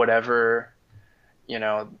whatever,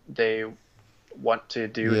 they want to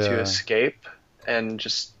do to Yeah. escape and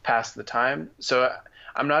just pass the time? So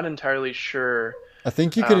I'm not entirely sure I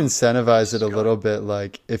think you could where incentivize this it is a little going. bit,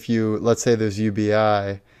 like if you, let's say there's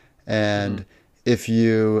UBI, Hmm. and if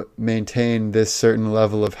you maintain this certain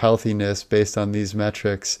level of healthiness based on these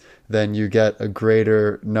metrics, then you get a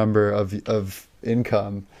greater number of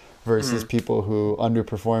income versus Hmm. people who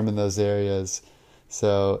underperform in those areas.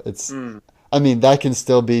 So it's, Hmm. I mean, that can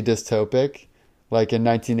still be dystopic. Like in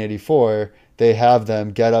 1984, they have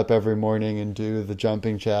them get up every morning and do the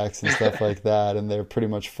jumping jacks and stuff like that, and they're pretty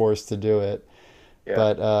much forced to do it. Yeah.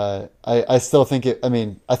 But I still think it, I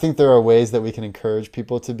mean, I think there are ways that we can encourage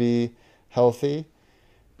people to be healthy,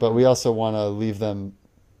 but we Hmm. also want to leave them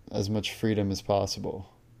as much freedom as possible.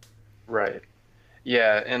 Right.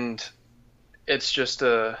 Yeah, and it's just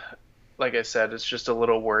like I said, it's just a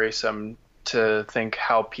little worrisome to think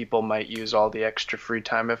how people might use all the extra free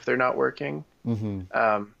time if they're not working. Hmm.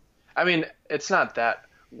 Um, I mean, it's not that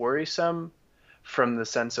worrisome from the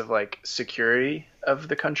sense of like security of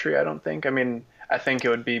the country, I don't think. I mean, I think it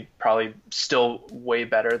would be probably still way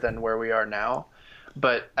better than where we are now,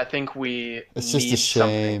 but I think we It's just a need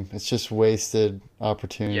something. shame. It's just wasted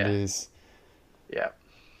Yeah, opportunities. yeah.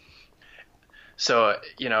 So,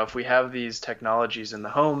 if we have these technologies in the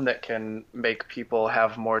home that can make people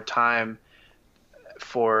have more time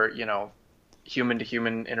for, human to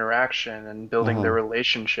human interaction and building their Uh-huh.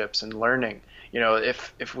 relationships and learning,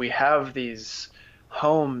 if we have these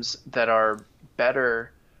homes that are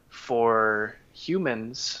better for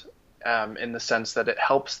humans, in the sense that it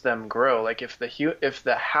helps them grow, like if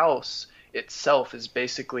the house itself is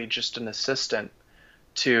basically just an assistant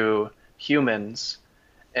to humans,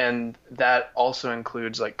 and that also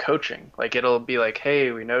includes like coaching. Like it'll be like,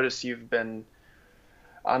 hey, we notice you've been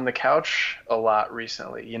on the couch a lot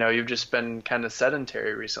recently. You've just been kind of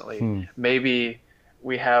sedentary recently. Hmm. Maybe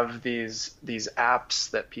we have these apps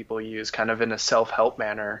that people use kind of in a self-help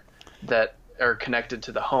manner that are connected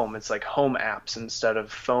to the home. It's like home apps instead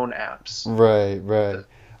of phone apps. Right, right. The-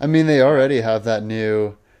 I mean, they yeah. already have that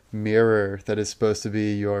new mirror that is supposed to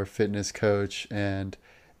be your fitness coach, and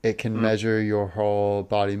it can Mm, measure your whole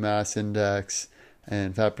body mass index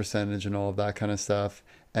and fat percentage and all of that kind of stuff.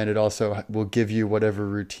 And it also will give you whatever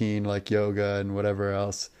routine, like yoga and whatever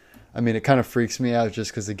else. I mean, it kind of freaks me out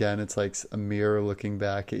just because, again, it's like a mirror looking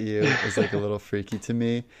back at you is like a little freaky to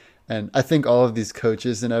me. And I think all of these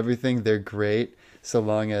coaches and everything, they're great so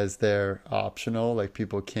long as they're optional, like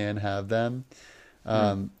people can have them.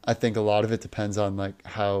 mm, I think a lot of it depends on like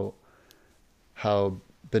how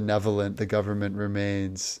benevolent the government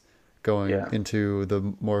remains going yeah. into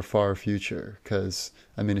the more far future. Because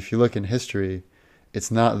I mean, if you look in history,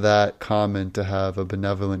 it's not that common to have a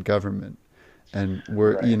benevolent government, and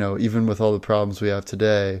we're, Right. even with all the problems we have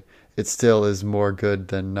today, it still is more good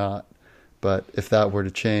than not. But if that were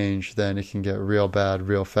to change, then it can get real bad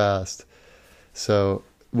real fast. So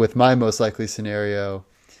with my most likely scenario,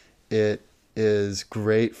 it is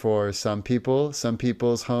great for some people. Some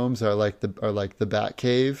people's homes are like the Bat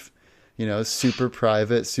Cave, super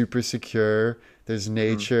private, super secure. There's Hmm.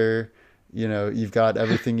 nature. You've got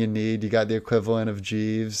everything you need. You got the equivalent of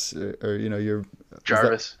Jeeves, or your is that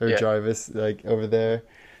Jarvis. or Yeah. Jarvis, like over there.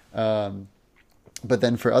 Um, but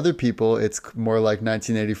then for other people, it's more like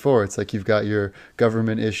 1984. It's like you've got your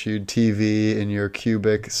government issued TV in your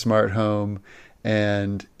cubic smart home,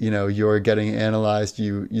 and you're getting analyzed.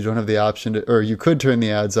 You don't have the option to, or you could turn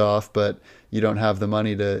the ads off, but you don't have the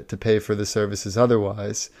money to pay for the services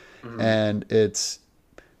otherwise. Hmm. And it's,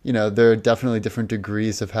 there are definitely different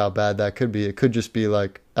degrees of how bad that could be. It could just be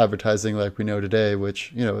like advertising like we know today,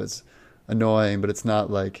 which is annoying, but it's not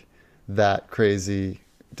like that crazy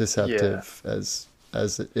Yeah. deceptive as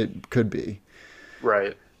it could be.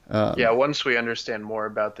 Right. Yeah, Um, once we understand more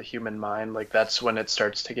about the human mind, like that's when it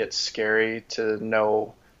starts to get scary to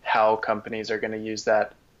know how companies are going to use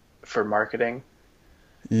that for marketing.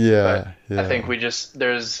 But yeah, I think yeah. we just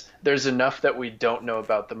there's enough that we don't know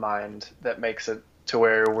about the mind that makes it to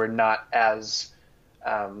where we're not as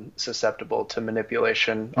susceptible to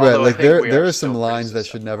manipulation. Right, Although I like think there we there are are some still pretty lines that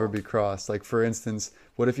should never susceptible. be crossed. Like for instance,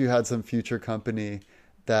 what if you had some future company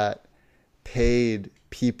that paid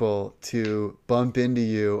people to bump into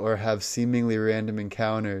you or have seemingly random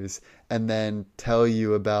encounters and then tell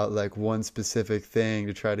you about like one specific thing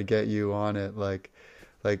to try to get you on it. Like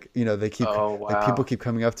they keep Oh, like people wow. keep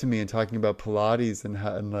coming up to me and talking about Pilates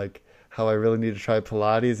and like how I really need to try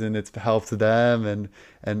Pilates and it's helped them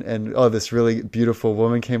and oh, this really beautiful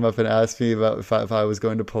woman came up and asked me about if I was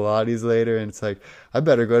going to Pilates later, and it's like I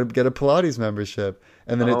better go to get a Pilates membership.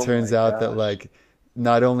 And then it Oh my turns out that gosh. like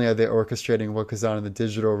not only are they orchestrating what goes on in the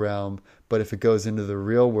digital realm, but if it goes into the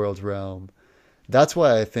real world realm, that's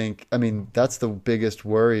why I think, I mean, that's the biggest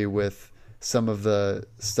worry with some of the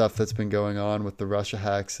stuff that's been going on with the Russia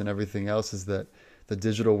hacks and everything else, is that the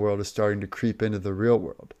digital world is starting to creep into the real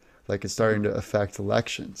world. Like it's starting Mhm. to affect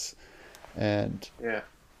elections. And Yeah.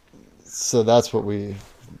 so that's what we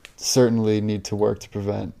certainly need to work to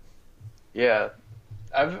prevent. Yeah.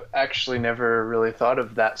 I've actually never really thought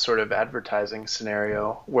of that sort of advertising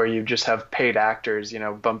scenario where you just have paid actors,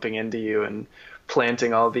 bumping into you and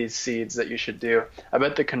planting all these seeds that you should do. I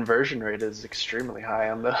bet the conversion rate is extremely high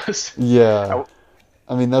on those. Yeah.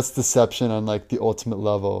 I, I mean, that's deception on like the ultimate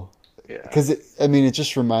level. yeah. Because I mean, it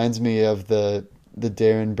just reminds me of the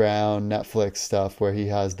Darren Brown Netflix stuff where he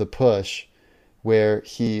has the push, where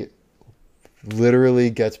he literally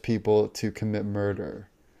gets people to commit murder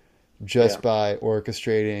Yeah. just by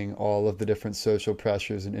orchestrating all of the different social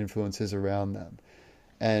pressures and influences around them.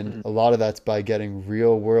 And Mhm. a lot of that's by getting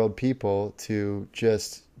real world people to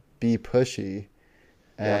just be pushy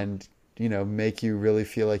Yeah. and, make you really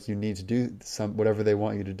feel like you need to do whatever they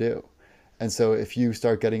want you to do. And so if you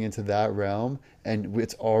start getting into that realm and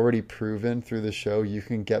it's already proven through the show you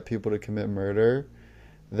can get people to commit murder,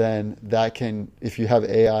 then that can, if you have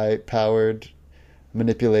AI powered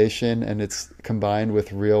manipulation and it's combined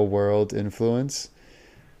with real world influence,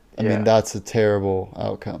 I mean, Yeah. that's a terrible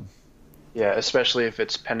outcome. Yeah. Especially if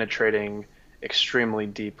it's penetrating extremely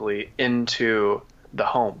deeply into the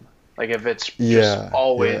home. Like if it's just Yeah,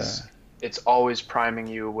 yeah. it's always priming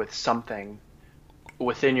you with something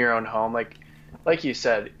within your own home. Like you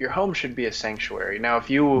said, your home should be a sanctuary. Now, if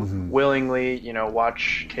you Hmm. willingly,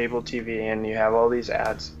 watch cable TV and you have all these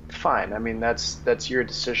ads, fine. I mean, that's your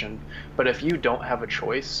decision. But if you don't have a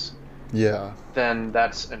choice, Yeah. then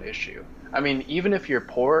that's an issue. I mean, even if you're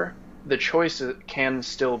poor, the choice can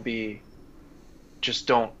still be just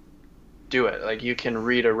don't do it. Like you can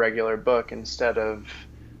read a regular book instead of,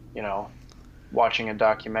 you know, watching a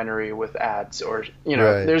documentary with ads, or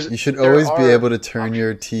Right. You should there always be are able to turn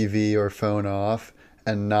your options. TV or phone off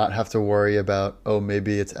and not have to worry about, oh,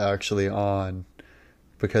 maybe it's actually on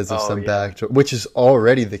because of Oh some yeah. backdoor, which is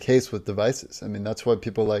already the case with devices. I mean, that's why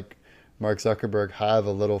people like Mark Zuckerberg have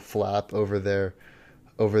a little flap over their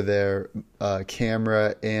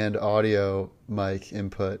camera and audio mic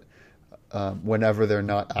input whenever they're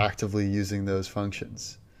not actively using those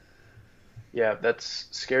functions. Yeah, that's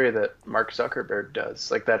scary that Mark Zuckerberg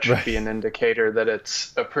does. Like that should Right. be an indicator that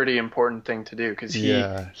it's a pretty important thing to do because he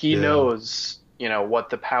Yeah. he Yeah. knows, what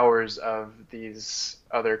the powers of these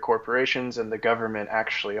other corporations and the government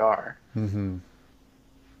actually are. Hmm.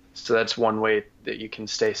 So that's one way that you can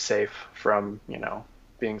stay safe from,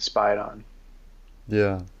 being spied on.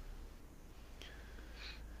 Yeah.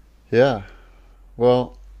 Yeah.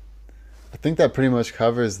 Well, I think that pretty much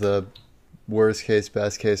covers the worst case,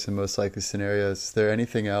 best case, and most likely scenarios. Is there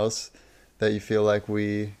anything else that you feel like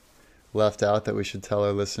we left out that we should tell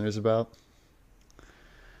our listeners about?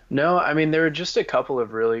 No, I mean there were just a couple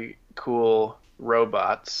of really cool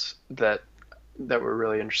robots that were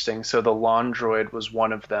really interesting. So the Laundroid was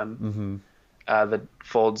one of them, Hmm. that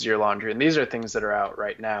folds your laundry, and these are things that are out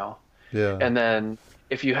right now. Yeah. And then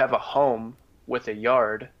if you have a home with a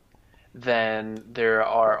yard, then there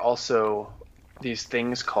are also these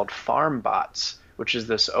things called farm bots, which is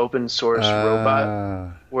this open source robot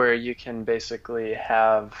Ah, where you can basically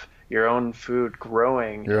have your own food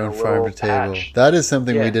growing your in own a farm to little table. patch. That is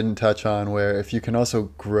something we Yeah. didn't touch on, where if you can also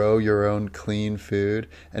grow your own clean food,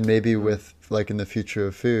 and maybe Mhm. with, like in the future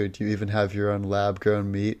of food, you even have your own lab grown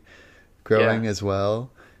meat Yeah. growing as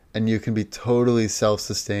well, and you can be totally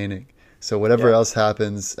self-sustaining. So whatever Yeah. else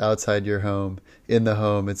happens outside your home, in the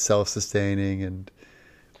home, it's self-sustaining and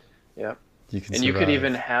Yeah. you can And you could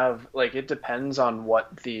even survive. have, like, it depends on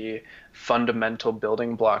what the fundamental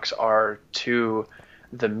building blocks are to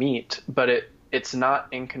the meat, but it's not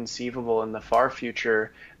inconceivable in the far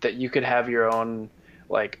future that you could have your own,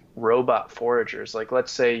 like, robot foragers. Like,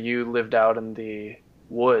 let's say you lived out in the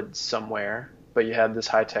woods somewhere, but you had this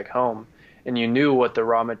high-tech home, and you knew what the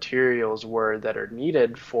raw materials were that are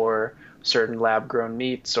needed for certain lab-grown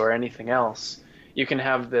meats or anything else. You can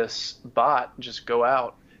have this bot just go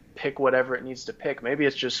out, pick whatever it needs to pick. Maybe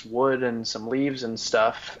it's just wood and some leaves and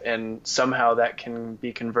stuff, and somehow that can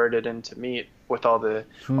be converted into meat with all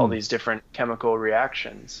these different chemical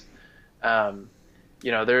reactions. Um,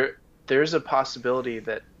 there's a possibility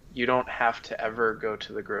that you don't have to ever go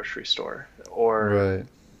to the grocery store or Right.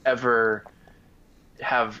 ever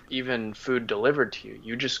have even food delivered to you.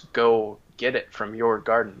 You just go get it from your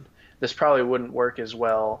garden. This probably wouldn't work as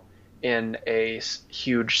well in a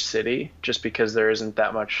huge city just because there isn't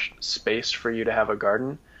that much space for you to have a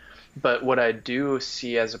garden. But what I do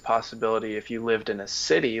see as a possibility if you lived in a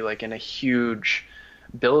city, like in a huge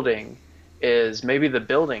building, is maybe the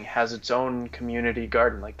building has its own community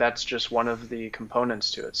garden. Like that's just one of the components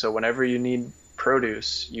to it. So whenever you need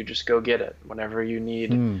produce, you just go get it. Whenever you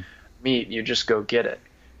need meat, you just go get it.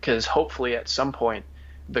 Because hopefully at some point,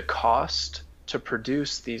 the cost to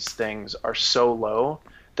produce these things are so low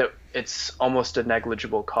that it's almost a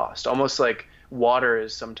negligible cost. Almost like water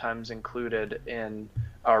is sometimes included in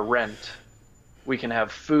our rent. We can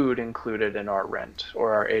have food included in our rent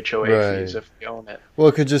or our HOA fees Right. if we own it. Well,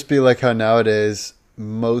 it could just be like how nowadays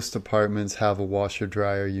most apartments have a washer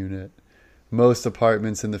dryer unit. Most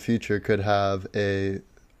apartments in the future could have a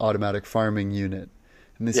automatic farming unit.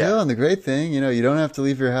 And they say, Yeah. oh, and the great thing, you don't have to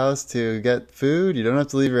leave your house to get food. You don't have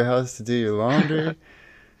to leave your house to do your laundry.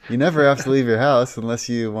 You never have to leave your house unless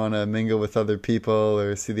you want to mingle with other people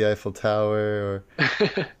or see the Eiffel Tower. Or,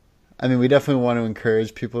 I mean, we definitely want to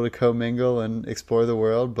encourage people to commingle and explore the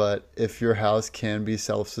world. But if your house can be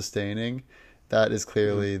self-sustaining, that is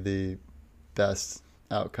clearly the best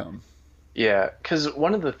outcome. Yeah, because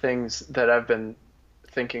one of the things that I've been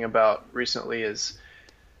thinking about recently is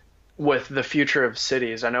with the future of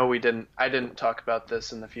cities. I didn't talk about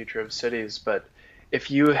this in the future of cities, but if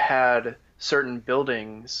you had certain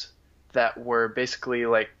buildings that were basically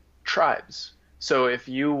like tribes. So if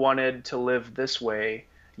you wanted to live this way,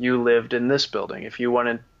 you lived in this building. If you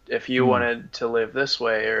wanted to live this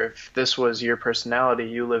way, or if this was your personality,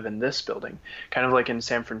 you live in this building. Kind of like in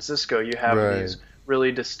San Francisco, you have Right. these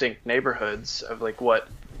really distinct neighborhoods of like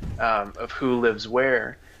of who lives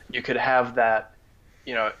where. You could have that,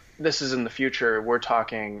 this is in the future. We're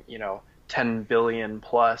talking, 10 billion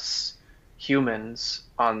plus humans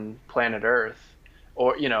on planet Earth,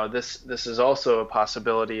 or this is also a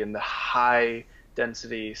possibility in the high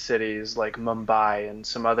density cities like Mumbai and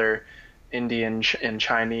some other Indian and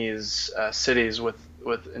Chinese cities with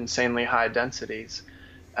insanely high densities.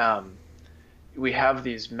 Um, we have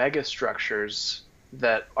these mega structures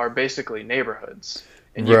that are basically neighborhoods,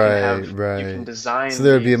 and Right, you can right. So design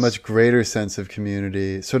there would be a these. much greater sense of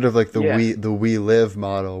community, sort of like Yeah. the we live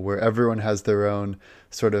model, where everyone has their own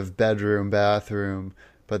sort of bedroom, bathroom,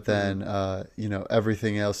 but Hmm. then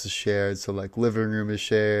everything else is shared. So like living room is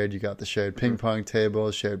shared. You got the shared ping Hmm. pong table,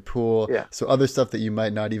 shared pool. Yeah. So other stuff that you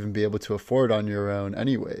might not even be able to afford on your own,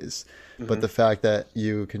 anyways. But Hmm. the fact that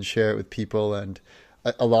you can share it with people, and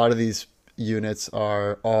a lot of these units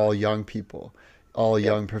are all young people, all Yep.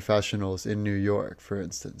 young professionals in New York, for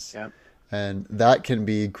instance. Yep. And that can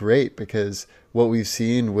be great because what we've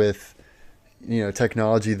seen with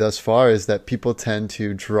technology thus far is that people tend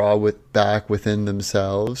to draw back within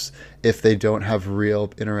themselves if they don't have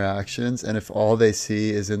real interactions, and if all they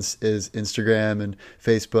see is Instagram and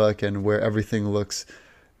Facebook and where everything looks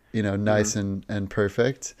Hmm. nice and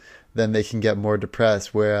perfect, then they can get more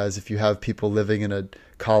depressed. Whereas if you have people living in a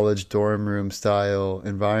college dorm room style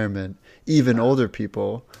environment, even older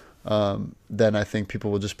people, then I think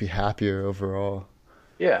people will just be happier overall.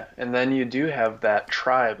 Yeah, and then you do have that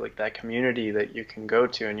tribe, like that community that you can go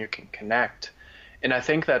to and you can connect. And I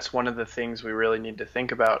think that's one of the things we really need to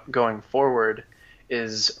think about going forward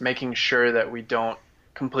is making sure that we don't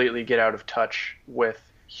completely get out of touch with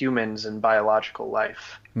humans and biological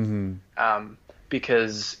life. Hmm. Um,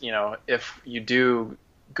 because, if you do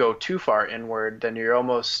go too far inward, then you're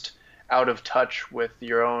almost out of touch with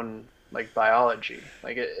your own like biology.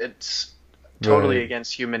 Like it's totally Right.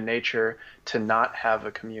 against human nature to not have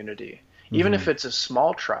a community, even Hmm. if it's a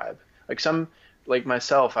small tribe. Like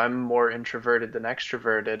myself, I'm more introverted than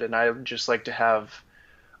extroverted, and I just like to have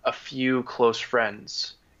a few close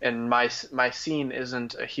friends. And my scene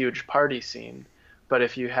isn't a huge party scene, but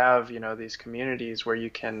if you have, these communities where you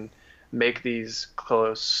can make these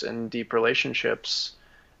close and deep relationships,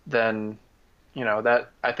 then, that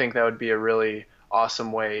I think that would be a really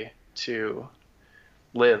awesome way to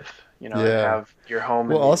live, and Yeah. have your home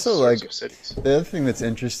Well, in these also, sorts like, of cities. the other thing that's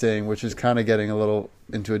interesting, which is kind of getting a little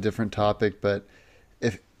into a different topic, but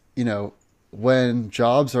if, you know, when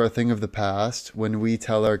jobs are a thing of the past, when we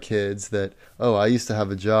tell our kids that, oh, I used to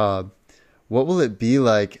have a job, what will it be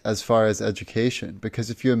like as far as education? Because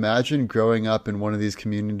if you imagine growing up in one of these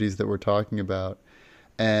communities that we're talking about,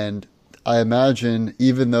 and I imagine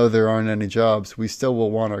even though there aren't any jobs, we still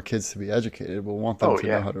will want our kids to be educated. We'll want them Oh to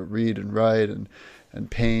know yeah. how to read and write and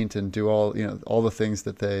paint and do all, all the things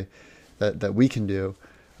that we can do.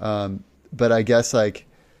 But I guess like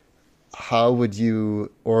how would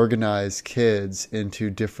you organize kids into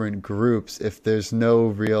different groups if there's no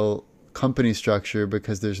real company structure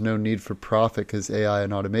because there's no need for profit because AI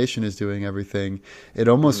and automation is doing everything? It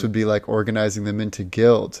almost would be like organizing them into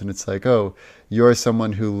guilds. And it's like, oh, you're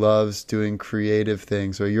someone who loves doing creative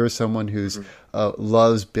things, or you're someone who's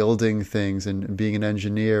loves building things and being an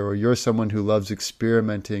engineer, or you're someone who loves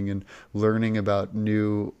experimenting and learning about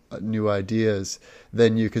new ideas.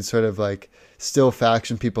 Then you could sort of like still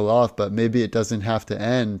faction people off, but maybe it doesn't have to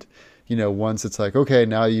end, once it's like, okay,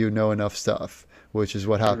 now you know enough stuff, which is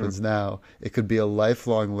what happens now. It could be a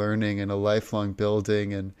lifelong learning and a lifelong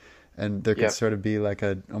building, and there could Yep. sort of be like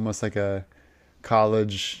almost like a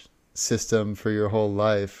college system for your whole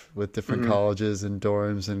life with different colleges and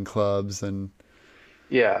dorms and clubs and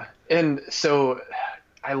Yeah. And so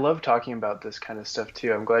I love talking about this kind of stuff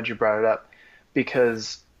too. I'm glad you brought it up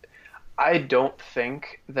because I don't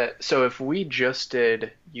think that, so if we just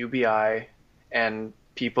did UBI and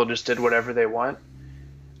people just did whatever they want,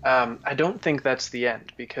 I don't think that's the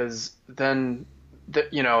end because then,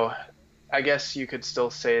 I guess you could still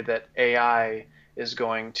say that AI is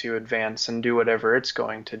going to advance and do whatever it's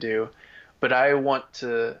going to do, but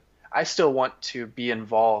I still want to be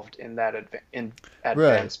involved in that in right.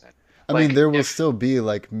 advancement. I mean, Like there will if still be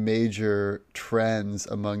like major trends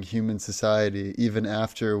among human society even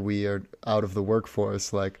after we are out of the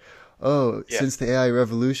workforce. Like, oh, yeah, since the AI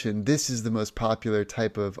revolution, this is the most popular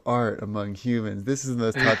type of art among humans. This is the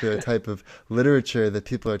most popular type of literature that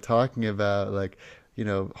people are talking about. Like,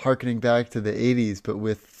 hearkening back to the 80s, but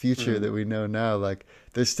with future that we know now, like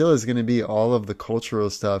there still is going to be all of the cultural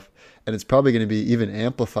stuff, and it's probably going to be even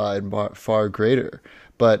amplified far greater.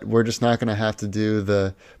 But we're just not going to have to do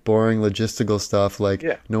the boring logistical stuff. Like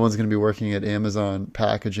yeah, no one's going to be working at Amazon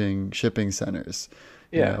packaging shipping centers,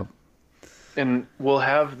 you yeah. know? And we'll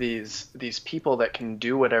have these people that can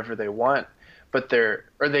do whatever they want, but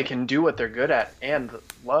they can do what they're good at and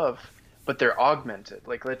love, but they're augmented.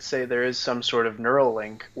 Like let's say there is some sort of neural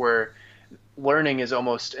link where learning is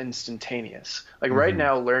almost instantaneous. Like right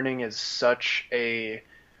now, learning is such a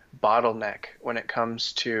bottleneck when it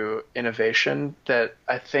comes to innovation that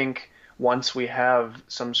I think once we have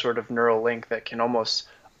some sort of neural link that can almost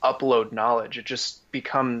upload knowledge, it just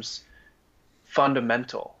becomes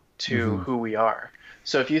fundamental to who we are.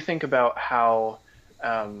 So if you think about how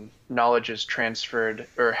knowledge is transferred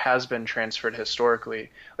or has been transferred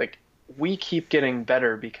historically, like we keep getting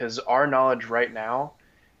better because our knowledge right now,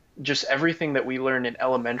 just everything that we learned in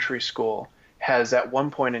elementary school has at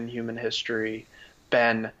one point in human history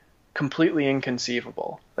been completely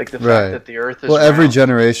inconceivable. Like the fact Right. that the earth is Well, every round.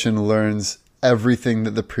 generation learns everything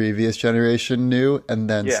that the previous generation knew and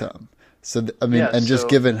then Yeah. some. So, I mean, Yeah. and just So,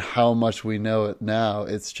 given how much we know it now,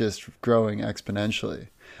 it's just growing exponentially.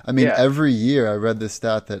 I mean, yeah. every year I read this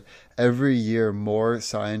stat that every year more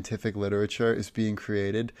scientific literature is being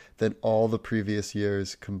created than all the previous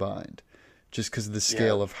years combined, just because of the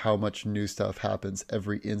Yeah. scale of how much new stuff happens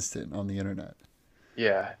every instant on the internet.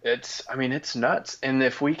 Yeah, I mean, it's nuts. And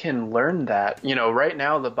if we can learn that, right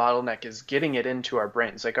now the bottleneck is getting it into our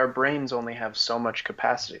brains. Like our brains only have so much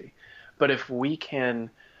capacity. But if we can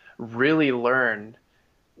really learn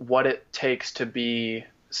what it takes to be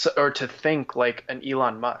or to think like an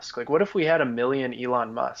Elon Musk, like what if we had a million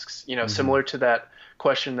Elon Musks, similar to that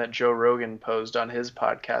question that Joe Rogan posed on his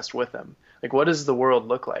podcast with him. Like, what does the world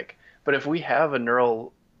look like? But if we have a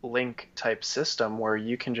neural link type system where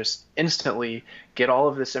you can just instantly get all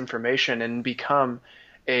of this information and become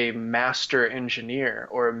a master engineer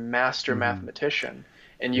or a master mathematician,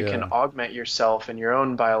 and you can Yeah. augment yourself and your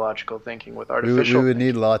own biological thinking with We artificial would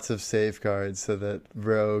need thinking. lots of safeguards so that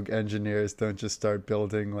rogue engineers don't just start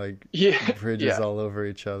building like Yeah, bridges yeah, all over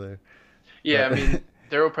each other. yeah. I But mean,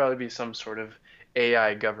 there will probably be some sort of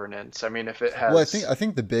AI governance. I mean, if it well, has, I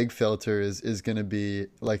think the big filter is going to be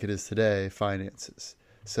like it is today, finances.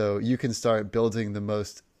 So you can start building the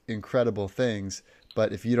most incredible things,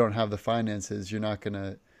 but if you don't have the finances, you're not going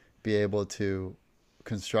to be able to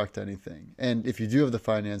construct anything. And if you do have the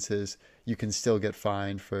finances, you can still get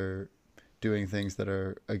fined for doing things that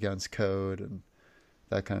are against code and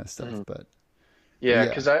that kind of stuff. Mhm. But Yeah, yeah,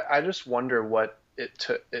 because I just wonder what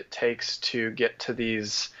it takes to get to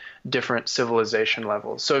these different civilization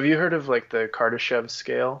levels. So have you heard of like the Kardashev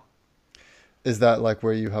scale? is that like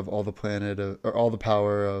where you have all the planet of, or all the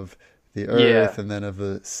power of the Yeah. Earth, and then of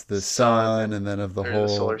the sun, and then of the or whole. the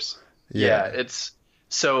solar. Yeah. It's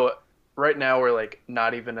so right now we're like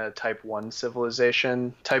not even a type 1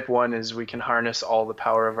 civilization. Type 1 is we can harness all the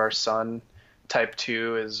power of our sun. Type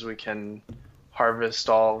 2 is we can harvest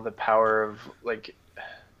all the power of like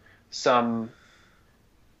some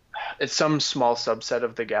it's some small subset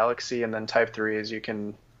of the galaxy, and then type 3 is you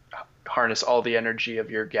can harness all the energy of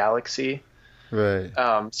your galaxy. Right.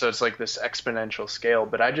 So it's like this exponential scale,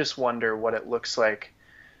 but I just wonder what it looks like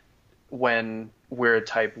when we're a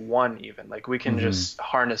type 1 even. Like we can just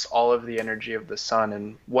harness all of the energy of the sun,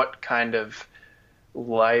 and what kind of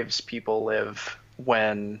lives people live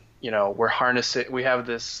when, we're harnessing, we have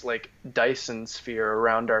this like Dyson sphere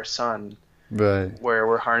around our sun Right. where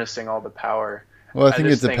we're harnessing all the power. Well, I think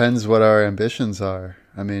it just depends what our ambitions are.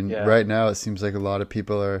 I mean, Yeah. right now it seems like a lot of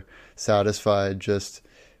people are satisfied just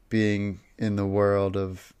being in the world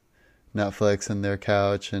of Netflix and their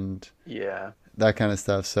couch and Yeah. that kind of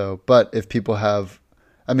stuff. So, but if people have,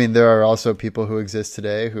 I mean, there are also people who exist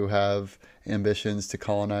today who have ambitions to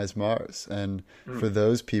colonize Mars. And for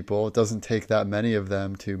those people, it doesn't take that many of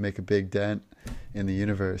them to make a big dent in the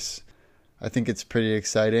universe. I think it's pretty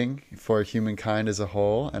exciting for humankind as a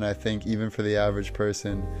whole. And I think even for the average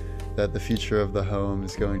person, that the future of the home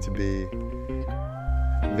is going to be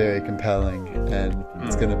very compelling. And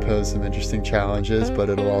it's going to pose some interesting challenges, but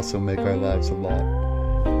it'll also make our lives a lot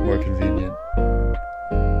more convenient.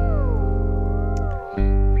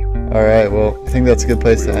 All right, well, I think that's a good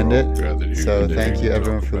place to end it. So thank you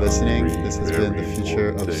everyone for listening. This has been the future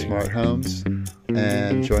of smart homes.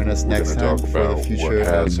 And join us next time for the future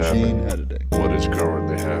of gene editing. What is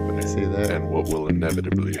currently happening, See you there. and what will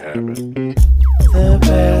inevitably happen. The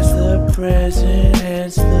past, the present,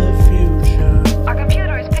 and the future. Our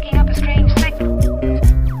computer is picking up a strange signal.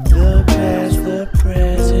 The past, the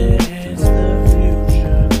present, and the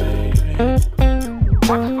future, baby.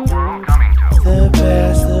 What's the world coming to? The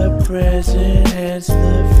past, the present, and the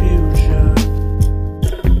future.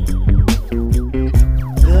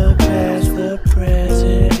 The past, the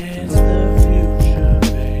present, and the future,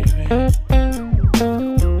 baby.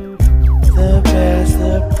 The past,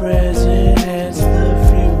 the present, and the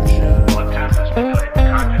future. Will attempt to stimulate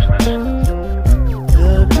consciousness.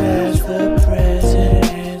 The past, the present,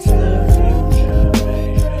 and the future,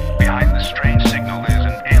 baby. Behind this strange signal is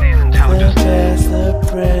an alien The intelligence. past, the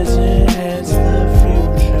present, and the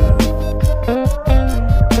future.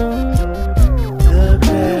 The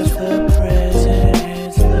past, the present,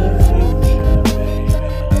 and the future, baby.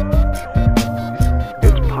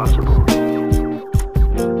 It's possible.